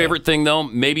 My favorite thing though,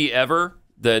 maybe ever,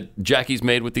 that Jackie's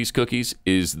made with these cookies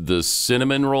is the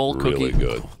cinnamon roll cookie. Really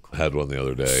good. Had one the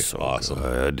other day. So awesome.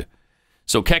 Good.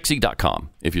 So Kexi.com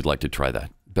if you'd like to try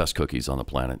that. Best cookies on the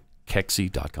planet.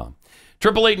 Kexi.com.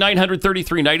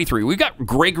 888-900-3393. We've got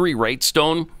Gregory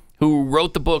Wrightstone, who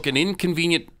wrote the book An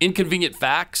Inconvenient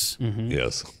Facts.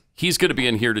 Yes. He's going to be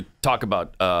in here to talk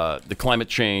about the climate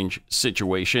change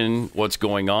situation, what's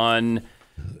going on.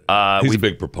 He's a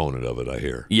big proponent of it, I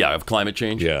hear. Yeah, of climate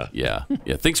change? Yeah.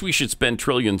 Thinks we should spend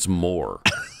trillions more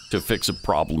to fix a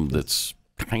problem that's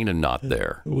kind of not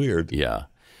there. Weird. Yeah.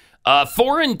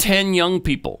 4 in 10 young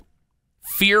people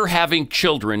fear having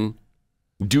children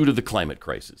due to the climate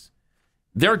crisis.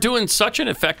 They're doing such an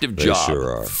effective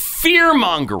job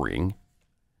fear-mongering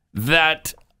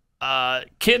that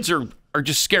kids are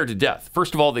just scared to death.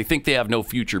 First of all, they think they have no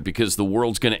future because the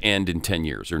world's going to end in 10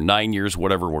 years or 9 years,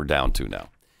 whatever we're down to now.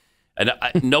 And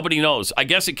nobody knows. I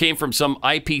guess it came from some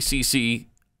IPCC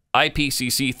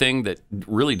thing that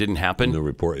really didn't happen. The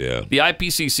report, yeah. The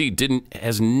IPCC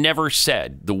has never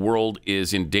said the world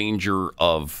is in danger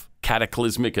of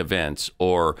cataclysmic events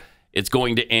or it's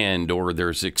going to end or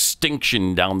there's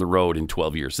extinction down the road in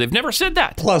 12 years. They've never said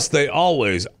that. Plus, they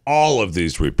always, all of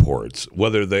these reports,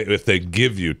 if they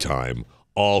give you time,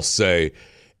 all say,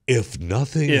 if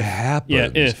nothing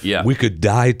happens, we could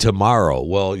die tomorrow.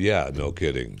 Well, yeah, no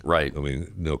kidding. Right. I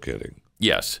mean, no kidding.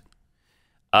 Yes.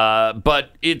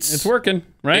 But it's working,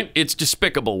 right? It's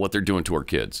despicable what they're doing to our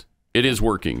kids. It is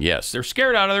working, yes. They're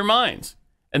scared out of their minds.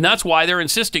 And that's why they're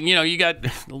insisting, you got,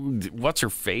 what's her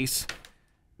face?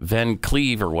 Van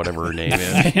Cleve or whatever her name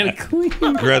is.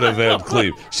 Greta Van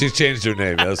Cleve. She's changed her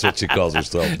name. That's what she calls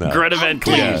herself now. Greta Van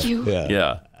Cleve.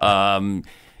 Yeah.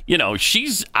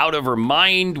 She's out of her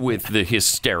mind with the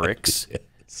hysterics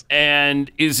and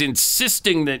is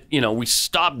insisting that, we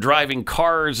stop driving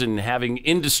cars and having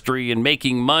industry and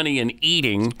making money and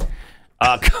eating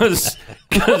because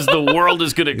the world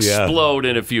is going to explode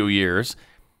in a few years.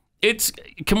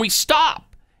 Can we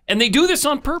stop? And they do this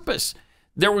on purpose.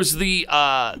 There was the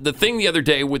thing the other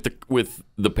day with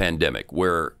the pandemic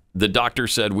where the doctor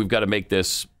said we've got to make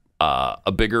this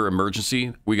a bigger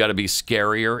emergency. We got to be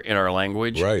scarier in our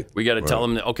language. Right. We got to tell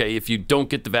them that, okay, if you don't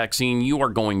get the vaccine, you are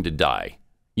going to die.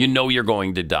 You're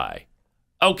going to die.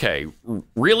 Okay,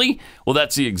 really? Well,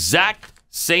 that's the exact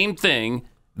same thing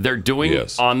they're doing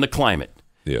on the climate.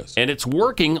 Yes. And it's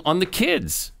working on the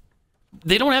kids.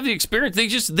 They don't have the experience.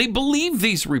 They believe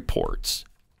these reports,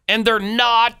 and they're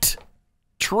not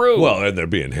true. Well, and they're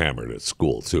being hammered at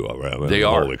school, too. They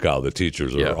are. Holy cow, the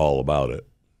teachers are all about it.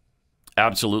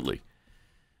 Absolutely.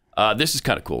 This is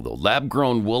kind of cool, though.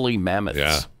 Lab-grown woolly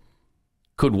mammoths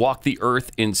could walk the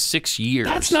Earth in 6 years.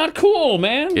 That's not cool,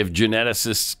 man. If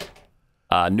geneticists'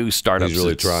 new startup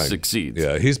succeeds.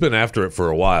 Yeah, he's been after it for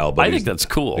a while. But I think that's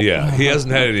cool. Yeah, he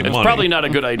hasn't had any money. It's probably not a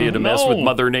good idea to mess with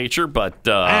Mother Nature, but...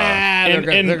 they're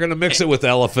going to mix it with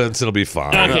elephants. It'll be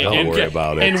fine. Okay, Don't worry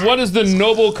about it. And what is the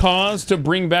noble cause to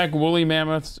bring back woolly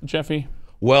mammoths, Jeffy?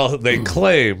 Well, they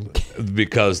claim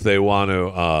because they want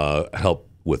to help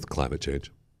with climate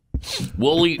change.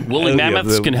 Woolly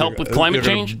mammoths can help with climate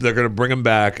change? They're going to bring them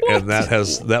back, and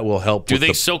that will help. Do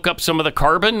they soak up some of the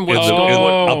carbon? Up in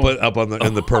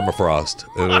the permafrost,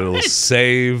 and it'll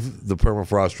save the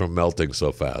permafrost from melting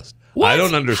so fast. What? I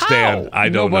don't understand. How? I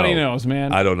don't know. Nobody knows,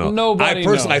 man. I don't know. Nobody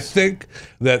knows. I knows. think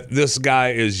that this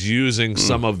guy is using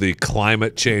some of the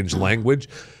climate change language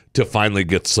to finally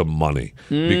get some money,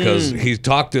 because he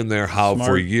talked in there how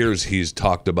for years he's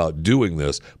talked about doing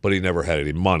this, but he never had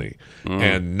any money.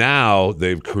 And now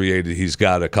he's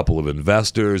got a couple of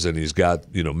investors, and he's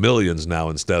got, millions now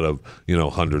instead of,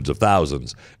 hundreds of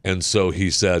thousands. And so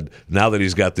he said, now that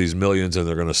he's got these millions and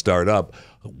they're going to start up,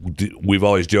 we've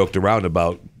always joked around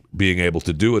about being able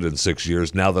to do it in 6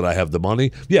 years. Now that I have the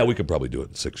money, yeah, we could probably do it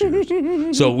in 6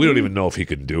 years. So we don't even know if he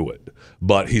can do it,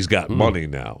 but he's got money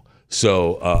now.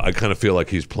 So I kind of feel like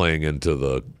he's playing into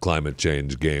the climate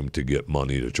change game to get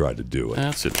money to try to do it.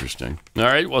 That's interesting. All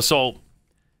right. Well, so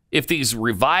if these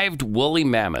revived woolly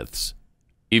mammoths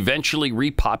eventually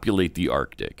repopulate the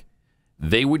Arctic,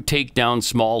 they would take down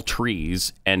small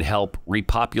trees and help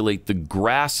repopulate the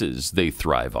grasses they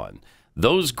thrive on.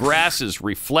 Those grasses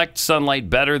reflect sunlight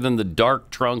better than the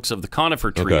dark trunks of the conifer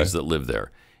trees that live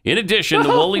there. In addition, the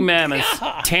woolly mammoths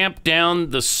tamp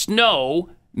down the snow,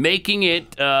 making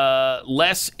it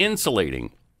less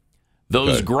insulating.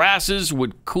 Those grasses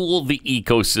would cool the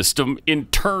ecosystem, in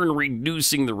turn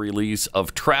reducing the release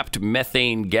of trapped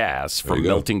methane gas from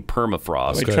melting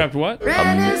permafrost. Wait, trapped what?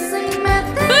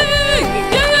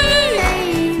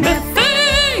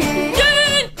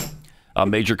 A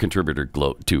major contributor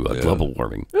to global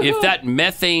warming. If that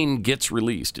methane gets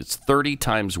released, it's 30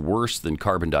 times worse than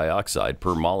carbon dioxide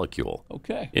per molecule.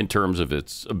 In terms of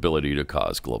its ability to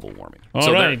cause global warming.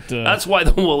 All right. That's why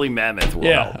the woolly mammoth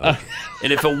will help.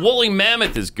 And if a woolly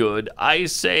mammoth is good, I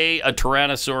say a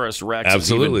Tyrannosaurus Rex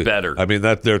is even better. I mean,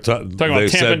 that they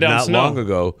said not long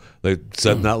ago. They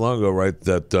said not long ago, right,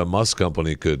 that Musk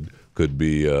company could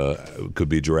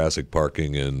be Jurassic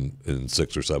Parking in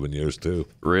 6 or 7 years too.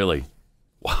 Really?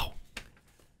 Wow.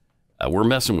 We're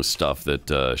messing with stuff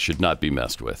that should not be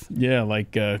messed with. Yeah,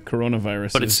 like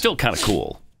coronavirus. But it's still kind of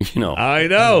cool. I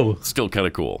know. It's still kind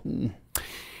of cool.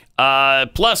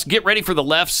 Plus, get ready for the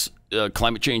left's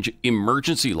climate change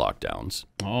emergency lockdowns.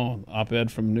 Oh,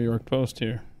 op-ed from New York Post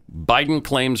here. Biden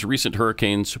claims recent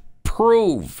hurricanes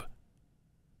prove.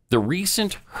 The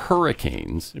recent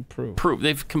hurricanes prove.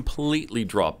 They've completely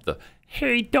dropped the,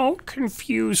 hey, don't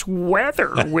confuse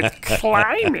weather with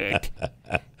climate.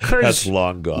 That's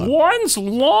long gone. One's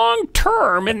long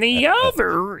term and the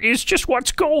other is just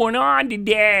what's going on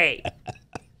today.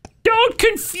 Don't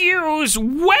confuse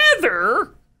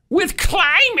weather with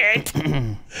climate.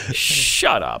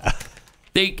 Shut up.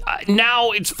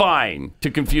 Now it's fine to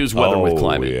confuse weather with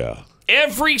climate. Yeah.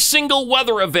 Every single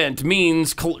weather event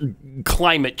means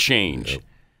climate change. Yep.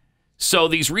 So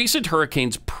these recent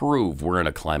hurricanes prove we're in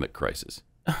a climate crisis.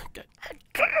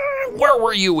 Where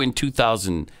were you in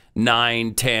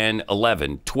 2009, 10,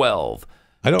 11, 12,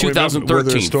 I don't 2013, remember. Were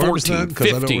there storms 14, then? 'Cause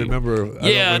 15? I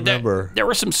don't remember. There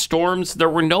were some storms. There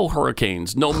were no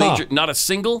hurricanes. No major, not a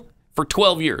single, for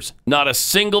 12 years. Not a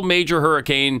single major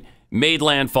hurricane made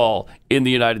landfall in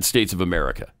the United States of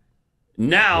America.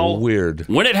 Now, weird.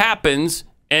 When it happens,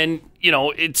 and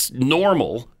it's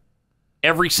normal,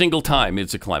 every single time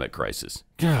it's a climate crisis.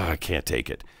 I can't take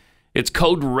it. It's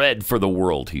code red for the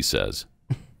world, he says.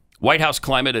 White House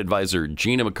climate advisor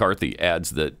Gina McCarthy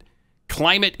adds that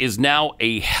climate is now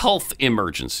a health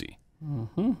emergency.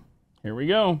 Here we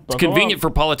go. It's convenient for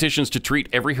politicians to treat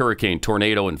every hurricane,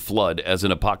 tornado, and flood as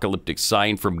an apocalyptic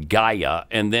sign from Gaia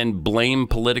and then blame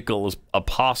political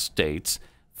apostates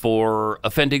for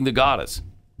offending the goddess.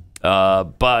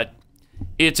 But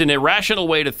it's an irrational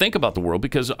way to think about the world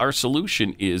because our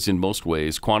solution is in most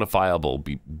ways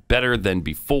quantifiable, better than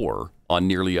before on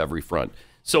nearly every front.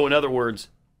 So in other words,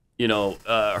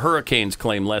 hurricanes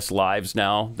claim less lives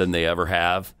now than they ever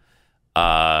have.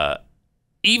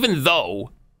 Even though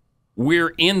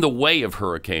we're in the way of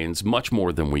hurricanes much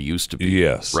more than we used to be.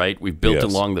 Yes. Right? We've built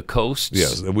along the coasts.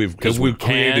 Yes. We've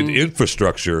created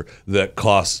infrastructure that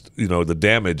costs, the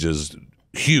damage is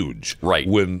huge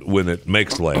when it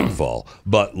makes landfall.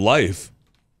 But life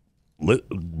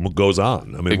goes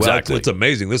on. I mean, it's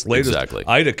amazing. This latest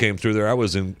Ida came through there. I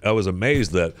was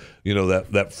amazed that,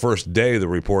 that first day the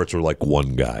reports were like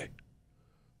one guy.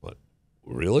 What?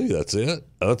 Really? That's it?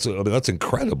 That's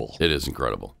incredible. It is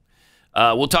incredible.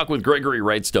 We'll talk with Gregory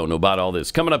Wrightstone about all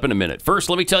this coming up in a minute. First,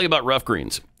 let me tell you about Rough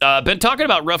Greens. Been talking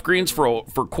about Rough Greens for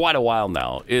quite a while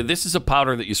now. This is a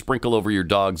powder that you sprinkle over your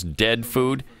dog's dead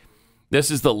food.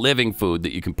 This is the living food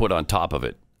that you can put on top of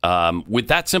it. With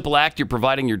that simple act, you're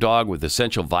providing your dog with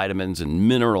essential vitamins and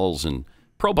minerals and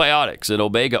probiotics and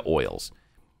omega oils.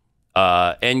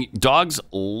 And dogs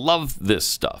love this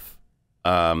stuff.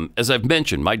 As I've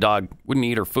mentioned, my dog wouldn't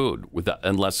eat her food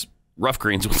unless Rough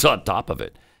Greens was on top of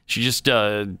it. She just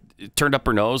turned up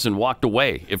her nose and walked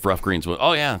away if rough greens was.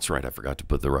 Oh, yeah, that's right. I forgot to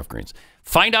put the rough greens.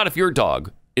 Find out if your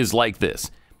dog is like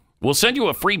this. We'll send you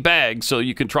a free bag so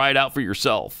you can try it out for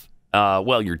yourself.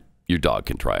 Well, your dog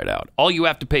can try it out. All you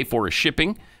have to pay for is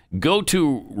shipping. Go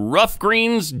to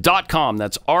roughgreens.com.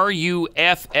 That's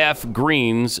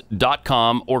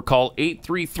RUFFgreens.com or call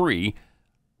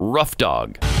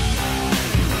 833-ROUGH-DOG.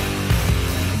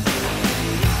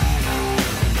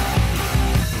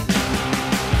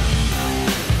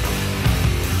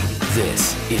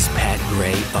 This is Pat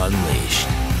Gray Unleashed.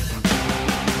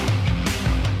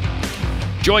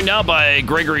 Joined now by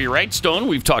Gregory Wrightstone.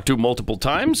 We've talked to him multiple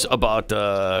times about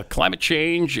climate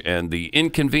change and the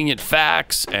inconvenient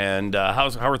facts. And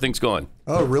how are things going?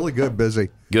 Oh, really good. Busy.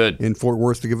 Good. In Fort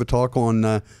Worth to give a talk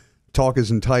on, talk is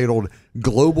entitled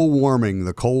Global Warming,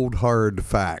 the Cold Hard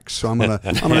Facts. So I'm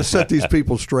gonna set these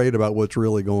people straight about what's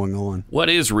really going on. What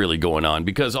is really going on?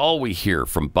 Because all we hear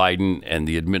from Biden and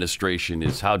the administration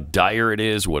is how dire it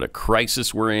is, what a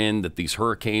crisis we're in, that these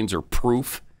hurricanes are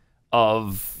proof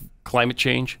of climate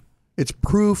change. It's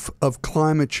proof of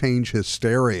climate change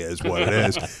hysteria is what it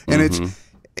is. And it's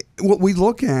what we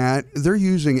look at, they're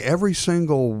using every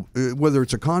single, whether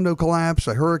it's a condo collapse,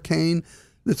 a hurricane,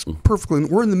 it's perfectly,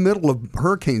 we're in the middle of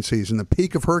hurricane season, the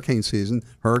peak of hurricane season.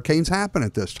 Hurricanes happen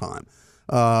at this time.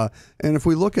 And if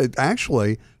we look at,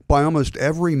 actually, by almost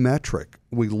every metric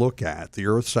we look at, the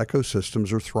Earth's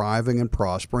ecosystems are thriving and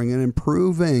prospering and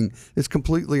improving. It's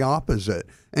completely opposite.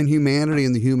 And humanity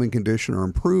and the human condition are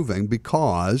improving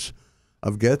because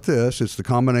of, get this, it's the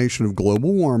combination of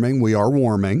global warming. We are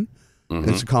warming.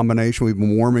 It's a combination. We've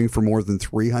been warming for more than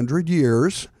 300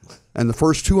 years. And the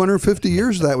first 250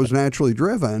 years of that was naturally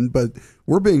driven. But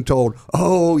we're being told,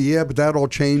 oh, yeah, but that all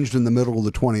changed in the middle of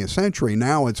the 20th century.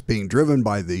 Now it's being driven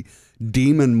by the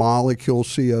demon molecule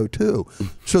CO2.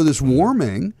 So this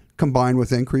warming combined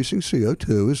with increasing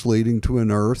CO2 is leading to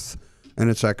an Earth and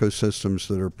its ecosystems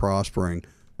that are prospering.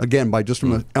 Again, by just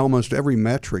almost every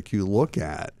metric you look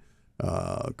at,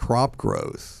 crop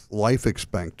growth, life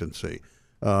expectancy,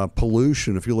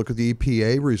 pollution. If you look at the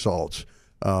EPA results,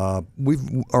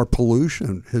 our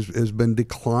pollution has been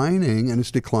declining, and it's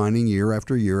declining year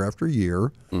after year after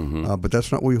year. But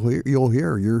that's not what you'll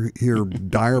hear. You'll hear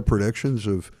dire predictions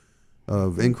of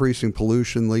increasing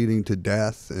pollution leading to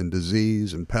death and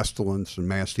disease and pestilence and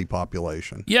mass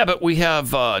depopulation. Yeah, but we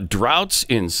have droughts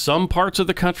in some parts of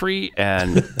the country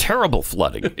and terrible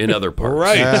flooding in other parts.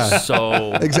 Right. Yeah.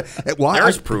 So well,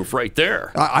 there's proof right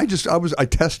there. I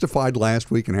testified last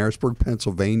week in Harrisburg,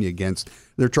 Pennsylvania against,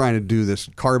 they're trying to do this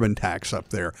carbon tax up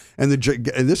there. And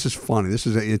this is funny.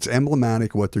 It's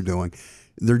emblematic of what they're doing.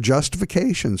 Their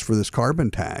justifications for this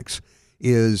carbon tax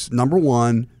is, number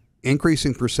one,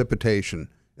 increasing precipitation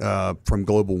from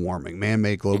global warming,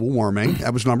 man-made global warming.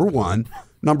 That was number one.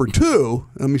 Number two,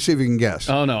 let me see if you can guess.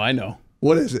 Oh, no, I know.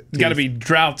 What is it? It's got to be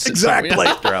droughts. Exactly.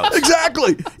 Droughts.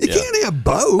 Exactly. You can't have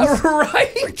both.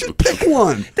 Right. Just pick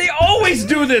one. They always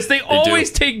do this. They always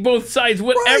take both sides,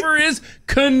 whatever is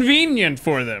convenient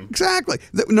for them. Exactly.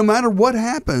 No matter what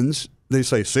happens, they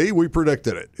say, see, we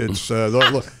predicted it. It's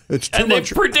it's too and much.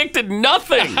 They've predicted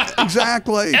nothing.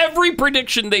 Exactly. Every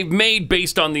prediction they've made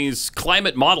based on these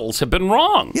climate models have been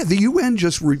wrong. Yeah, the UN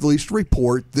just released a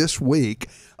report this week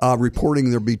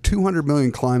reporting there'll be 200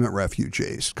 million climate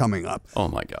refugees coming up. Oh,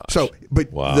 my gosh. So,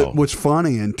 but what's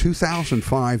funny, in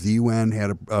 2005, the UN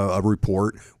had a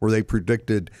report where they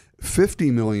predicted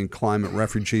 50 million climate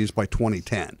refugees by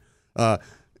 2010.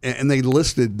 And they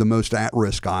listed the most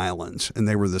at-risk islands, and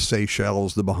they were the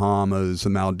Seychelles, the Bahamas,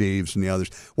 the Maldives, and the others.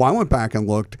 Well, I went back and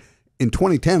looked. In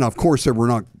 2010, of course, there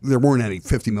weren't any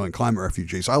 50 million climate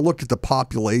refugees. I looked at the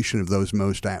population of those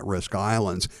most at-risk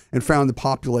islands and found the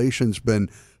population's been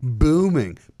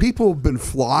booming. People have been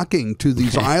flocking to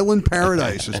these island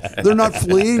paradises. They're not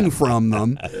fleeing from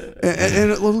them.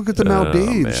 And look at the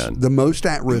Maldives, the most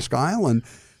at-risk island.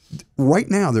 Right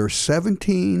now, there are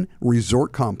 17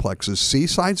 resort complexes,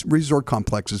 seaside resort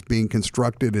complexes being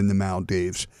constructed in the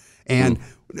Maldives. And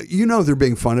they're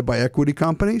being funded by equity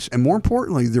companies. And more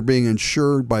importantly, they're being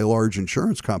insured by large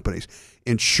insurance companies.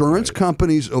 Insurance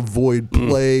companies avoid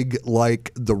plague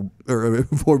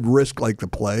avoid risk like the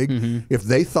plague. If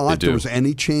they thought there was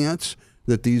any chance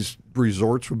that these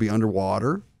resorts would be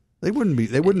underwater, they wouldn't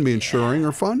be insuring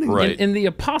or funding. Right. And the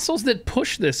apostles that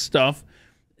push this stuff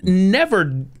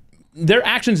their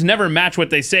actions never match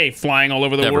what they say, flying all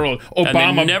over the world.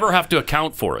 Obama, and they never have to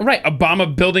account for it. Right.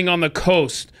 Obama building on the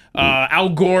coast. Al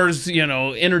Gore's,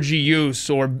 energy use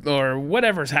or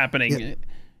whatever's happening.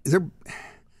 Yeah.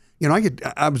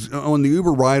 I was on the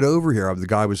Uber ride over here. The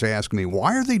guy was asking me,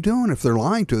 why are they doing if they're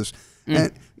lying to us?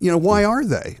 And, why are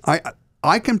they?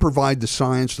 I can provide the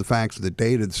science, the facts, the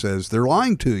data that says they're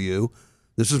lying to you.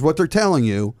 This is what they're telling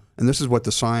you, and this is what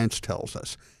the science tells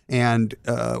us. And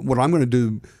what I'm going to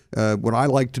do, what I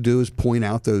like to do is point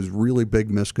out those really big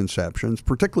misconceptions,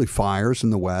 particularly fires in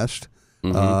the West.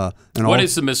 Mm-hmm. What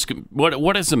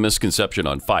is the misconception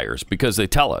on fires? Because they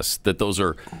tell us that those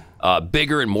are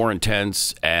bigger and more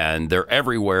intense, and they're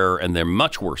everywhere, and they're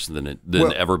much worse than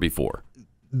ever before.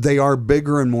 They are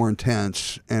bigger and more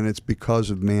intense, and it's because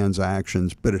of man's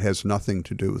actions, but it has nothing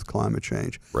to do with climate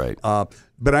change. Right.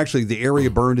 But actually, the area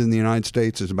burned in the United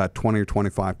States is about 20 or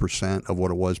 25% of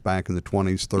what it was back in the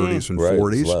 20s, 30s, and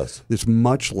 40s. It's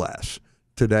much less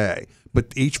today.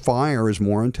 But each fire is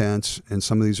more intense, and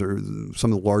some of these are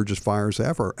some of the largest fires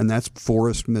ever, and that's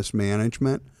forest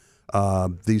mismanagement.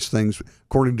 These things,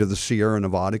 according to the Sierra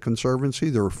Nevada Conservancy,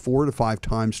 there are 4 to 5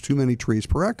 times too many trees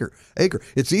per acre.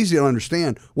 It's easy to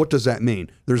understand. What does that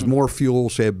mean? There's more fuel,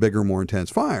 so you have bigger, more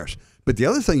intense fires. But the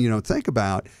other thing you don't think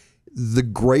about,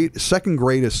 the second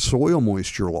greatest soil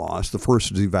moisture loss, the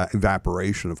first is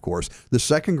evaporation, of course. The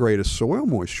second greatest soil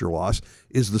moisture loss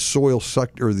is the soil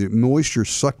sucked, or the moisture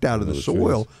sucked out of the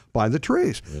soil by the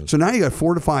trees. Yeah. So now you got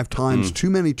 4 to 5 times too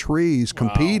many trees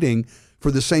competing for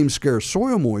the same scarce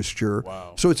soil moisture.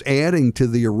 So it's adding to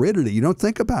the aridity. You don't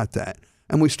think about that.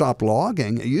 And we stopped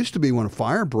logging. It used to be when a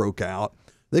fire broke out,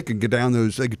 they could get down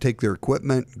those, they could take their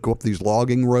equipment, go up these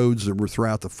logging roads that were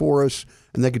throughout the forest,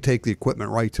 and they could take the equipment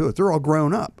right to it. They're all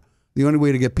grown up. The only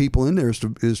way to get people in there is to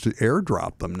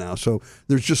airdrop them now. So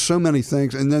there's just so many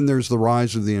things. And then there's the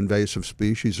rise of the invasive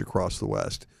species across the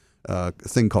West. A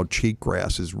thing called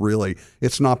cheatgrass is really,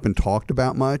 it's not been talked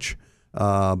about much.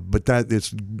 But that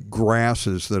it's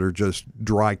grasses that are just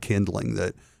dry kindling.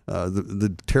 That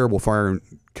the terrible fire in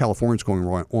California is going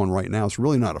on right now. It's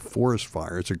really not a forest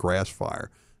fire; it's a grass fire,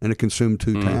 and it consumed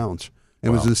 2 towns. It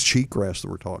was this cheatgrass that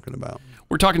we're talking about.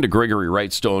 We're talking to Gregory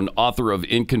Wrightstone, author of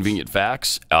Inconvenient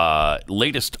Facts,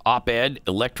 latest op-ed: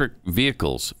 Electric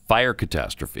Vehicles, Fire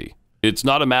Catastrophe. It's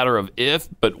not a matter of if,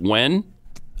 but when.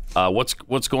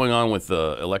 What's going on with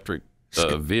electric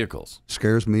vehicles?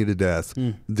 Scares me to death.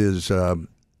 There's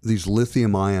these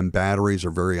lithium-ion batteries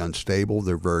are very unstable.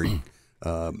 They're very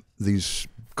these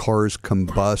cars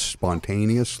combust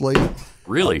spontaneously.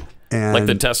 Really? And like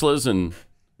the Teslas and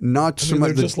not so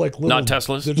much. They're just like little, not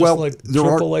Teslas. They're just like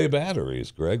AAA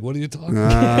batteries, Greg. What are you talking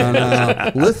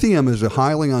about? No. Lithium is a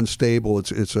highly unstable.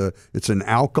 It's an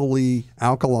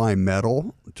alkali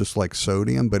metal, just like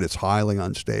sodium, but it's highly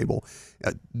unstable.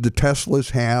 The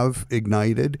Teslas have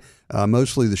ignited,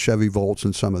 mostly the Chevy Volts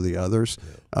and some of the others.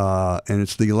 And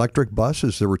it's the electric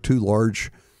buses. There were 2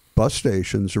 large bus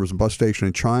stations. There was a bus station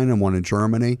in China and one in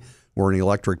Germany, where an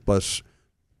electric bus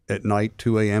at night,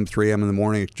 2 a.m., 3 a.m. in the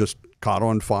morning, it just caught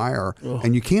on fire.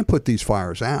 And you can't put these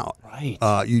fires out.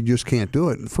 Right. You just can't do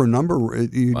it. For a number,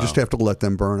 you just have to let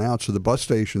them burn out. So the bus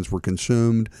stations were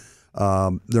consumed.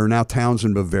 There are now towns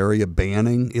in Bavaria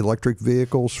banning electric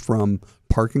vehicles from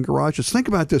parking garages. Think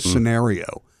about this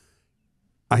scenario.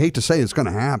 I hate to say it's going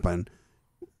to happen.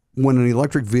 When an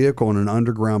electric vehicle in an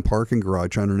underground parking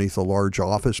garage underneath a large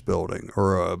office building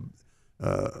or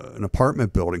an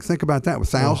apartment building, think about that with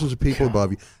thousands of people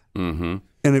above you. Mm-hmm.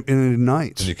 And it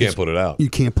ignites. And you can't put it out. You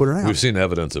can't put it out. We've seen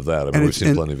evidence of that. I mean, we've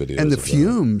seen plenty of videos. And the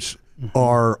fumes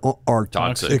are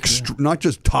toxic. Not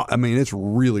just I mean, it's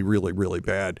really, really, really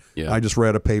bad. Yeah. I just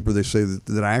read a paper. They say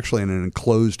that actually in an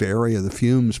enclosed area, the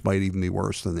fumes might even be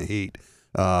worse than the heat.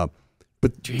 But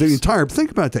the entire,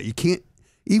 think about that. You can't,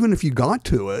 even if you got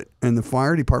to it and the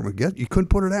fire department you couldn't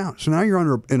put it out. So now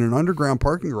you're in an underground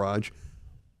parking garage.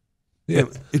 Yeah.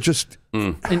 It just.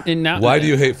 And now, why do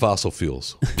you hate fossil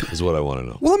fuels? Is what I want to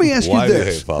know. Well, let me ask you this. Why this. do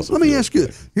you hate fossil let me fuels? ask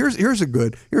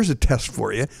you. Here's a test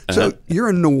for you. So you're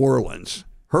in New Orleans.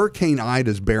 Hurricane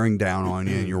Ida's bearing down on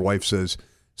you, and your wife says,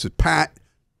 "Pat,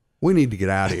 we need to get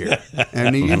out of here."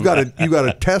 And you've got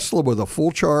a Tesla with a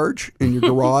full charge in your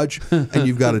garage, and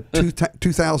you've got a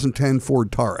 2010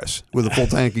 Ford Taurus with a full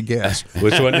tank of gas.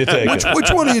 Which one are you taking?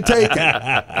 Which one are you taking?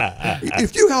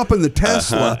 If you hop in the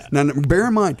Tesla, now bear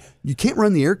in mind, you can't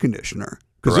run the air conditioner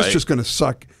because it's just going to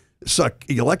suck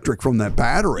electric from that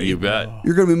battery. You bet.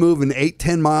 You're going to be moving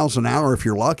 8-10 miles an hour if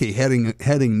you're lucky,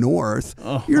 heading north.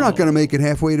 You're not going to make it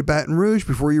halfway to Baton Rouge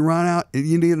before you run out.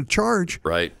 You need a charge.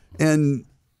 Right. And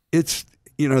it's,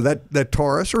 that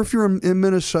Taurus, or if you're in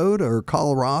Minnesota or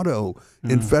Colorado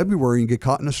in February and get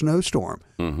caught in a snowstorm.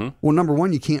 Mm-hmm. Well, number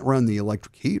one, you can't run the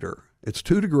electric heater. It's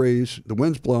 2 degrees, the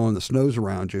wind's blowing, the snow's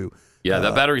around you. Yeah,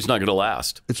 that battery's not going to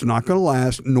last. It's not going to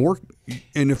last.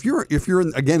 And if you're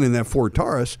again in that Ford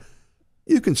Taurus,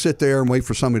 You can sit there and wait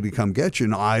for somebody to come get you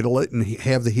and idle it and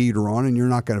have the heater on, and you're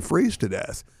not going to freeze to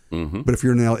death. Mm-hmm. But if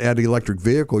you're at the electric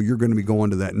vehicle, you're going to be going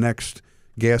to that next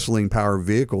gasoline-powered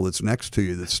vehicle that's next to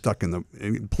you that's stuck in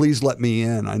the. Please let me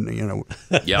in.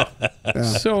 Yeah.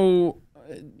 So,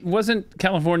 wasn't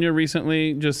California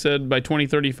recently just said by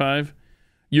 2035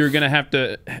 you're going to have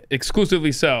to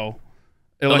exclusively sell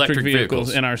electric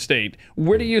vehicles in our state?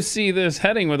 Where do you see this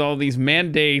heading with all these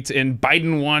mandates, and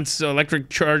Biden wants electric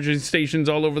charging stations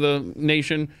all over the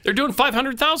nation? They're doing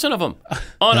 500,000 of them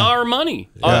on our money,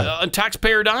 on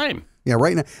taxpayer dime. Yeah,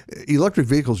 right now, electric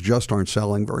vehicles just aren't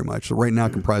selling very much. So right now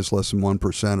comprise less than 1%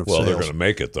 of sales. Well, they're going to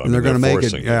make it, though. And they're going to make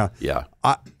it, yeah. Yeah.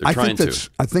 I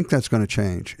think that's going to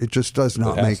change. It just does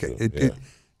not make it.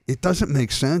 It doesn't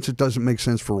make sense. It doesn't make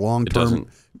sense for long-term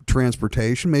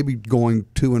transportation, maybe going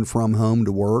to and from home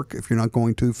to work if you're not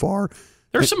going too far.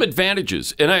 There's some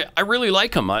advantages, and I really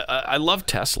like them. I love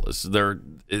Teslas.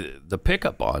 The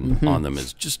pickup on them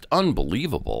is just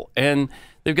unbelievable, and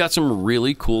they've got some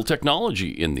really cool technology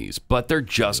in these, but they're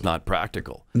just not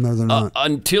practical. No, they're not.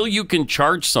 Until you can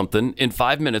charge something in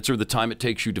 5 minutes or the time it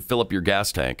takes you to fill up your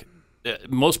gas tank,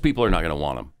 most people are not going to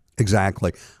want them.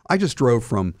 Exactly. I just drove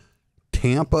from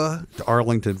Tampa to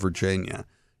Arlington, Virginia,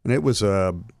 and it was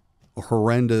a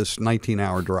horrendous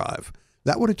 19-hour drive.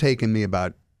 That would have taken me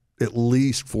about at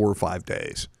least 4 or 5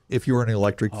 days if you were in an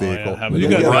electric vehicle.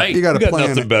 You got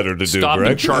nothing better to do. Stop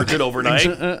Greg. and charge it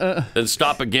overnight, then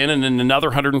stop again, and then another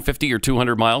 150 or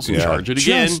 200 miles and charge it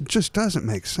again. Just doesn't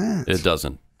make sense. It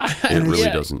doesn't. It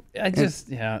really doesn't. Because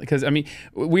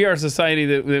we are a society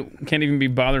that can't even be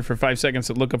bothered for 5 seconds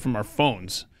to look up from our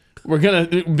phones. We're going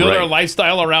to build our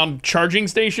lifestyle around charging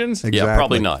stations? Exactly. Yeah,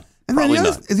 probably not. And then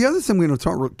the other thing we're going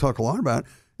to talk a lot about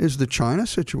is the China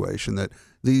situation, that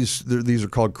these are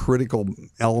called critical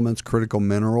elements, critical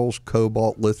minerals,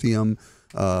 cobalt, lithium,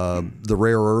 the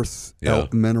rare earth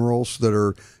minerals that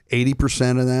are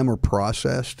 80% of them are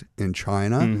processed in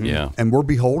China. Mm-hmm. Yeah. And we're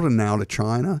beholden now to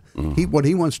China. Mm-hmm. What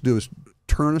he wants to do is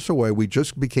turn us away. We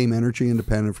just became energy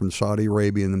independent from Saudi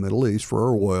Arabia and the Middle East for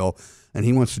our oil, and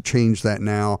he wants to change that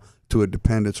now to a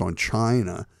dependence on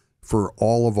China for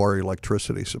all of our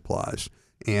electricity supplies.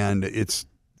 And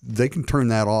they can turn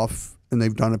that off, and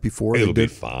they've done it before. It'll be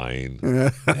fine.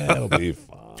 It'll be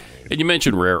fine. And you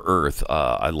mentioned Rare Earth.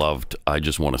 I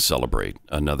Just Want to Celebrate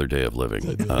Another Day of Living.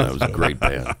 It was a great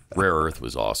band. Rare Earth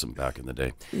was awesome back in the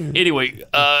day. Anyway,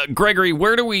 Gregory,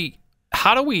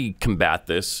 how do we combat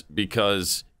this?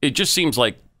 Because it just seems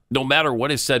like no matter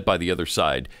what is said by the other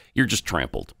side, you're just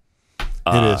trampled.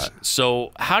 It is.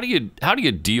 So how do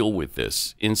you deal with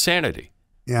this insanity?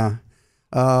 Yeah.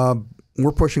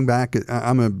 We're pushing back.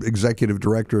 I'm an executive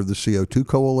director of the CO2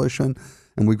 Coalition,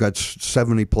 and we've got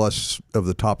 70 plus of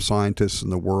the top scientists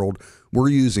in the world. We're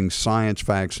using science,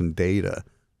 facts, and data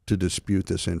to dispute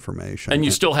this information. And you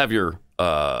still have your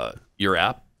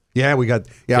app? Yeah, we got.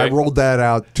 Yeah, okay. I rolled that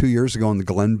out 2 years ago on the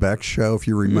Glenn Beck show, if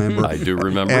you remember. I do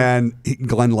remember. And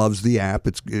Glenn loves the app.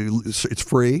 It's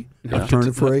free. I've turned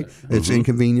it free. It's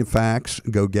Inconvenient Facts.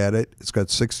 Go get it. It's got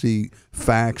 60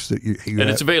 facts that you and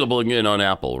it's available again on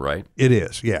Apple, right? It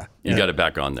is. Yeah. You got it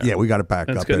back on there. Yeah, we got it back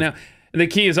up. That's good. Now, the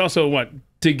key is also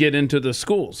to get into the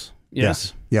schools.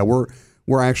 Yes. Yeah. We're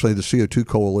actually, the CO2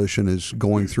 Coalition is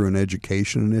going through an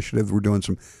education initiative. We're doing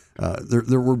some.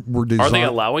 We're Are they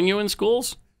allowing you in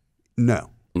schools? No.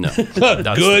 That's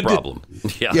the problem.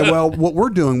 Yeah. Well, what we're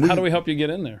doing. How do we help you get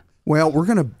in there? Well,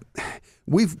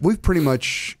 we've pretty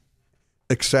much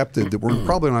accepted that we're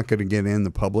probably not going to get in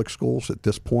the public schools at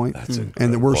this point,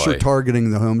 and that we're sort of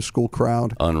targeting the homeschool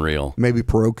crowd. Unreal. Maybe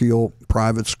parochial,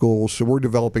 private schools. So we're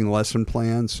developing lesson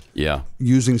plans. Yeah.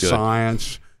 Using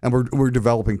science, and we're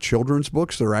developing children's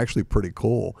books that are actually pretty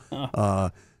cool.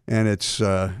 And it's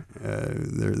they're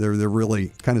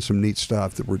really kind of some neat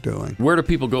stuff that we're doing. Where do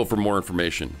people go for more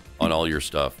information on all your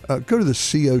stuff? Go to the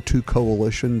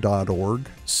CO2coalition.org.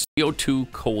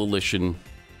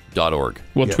 CO2coalition.org.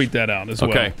 We'll tweet that out as well.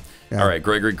 Okay. Yeah. All right,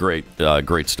 Gregory, great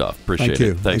stuff. Appreciate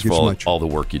it. Thanks for all the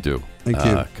work you do. Thank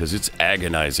you. Because it's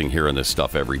agonizing hearing this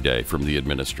stuff every day from the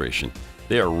administration.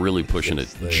 They are really pushing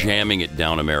it, jamming it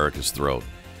down America's throat.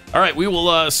 All right, we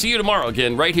will see you tomorrow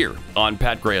again right here on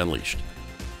Pat Gray Unleashed.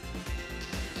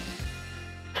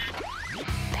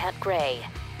 Pat Gray,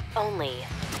 only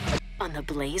on the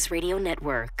Blaze Radio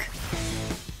Network.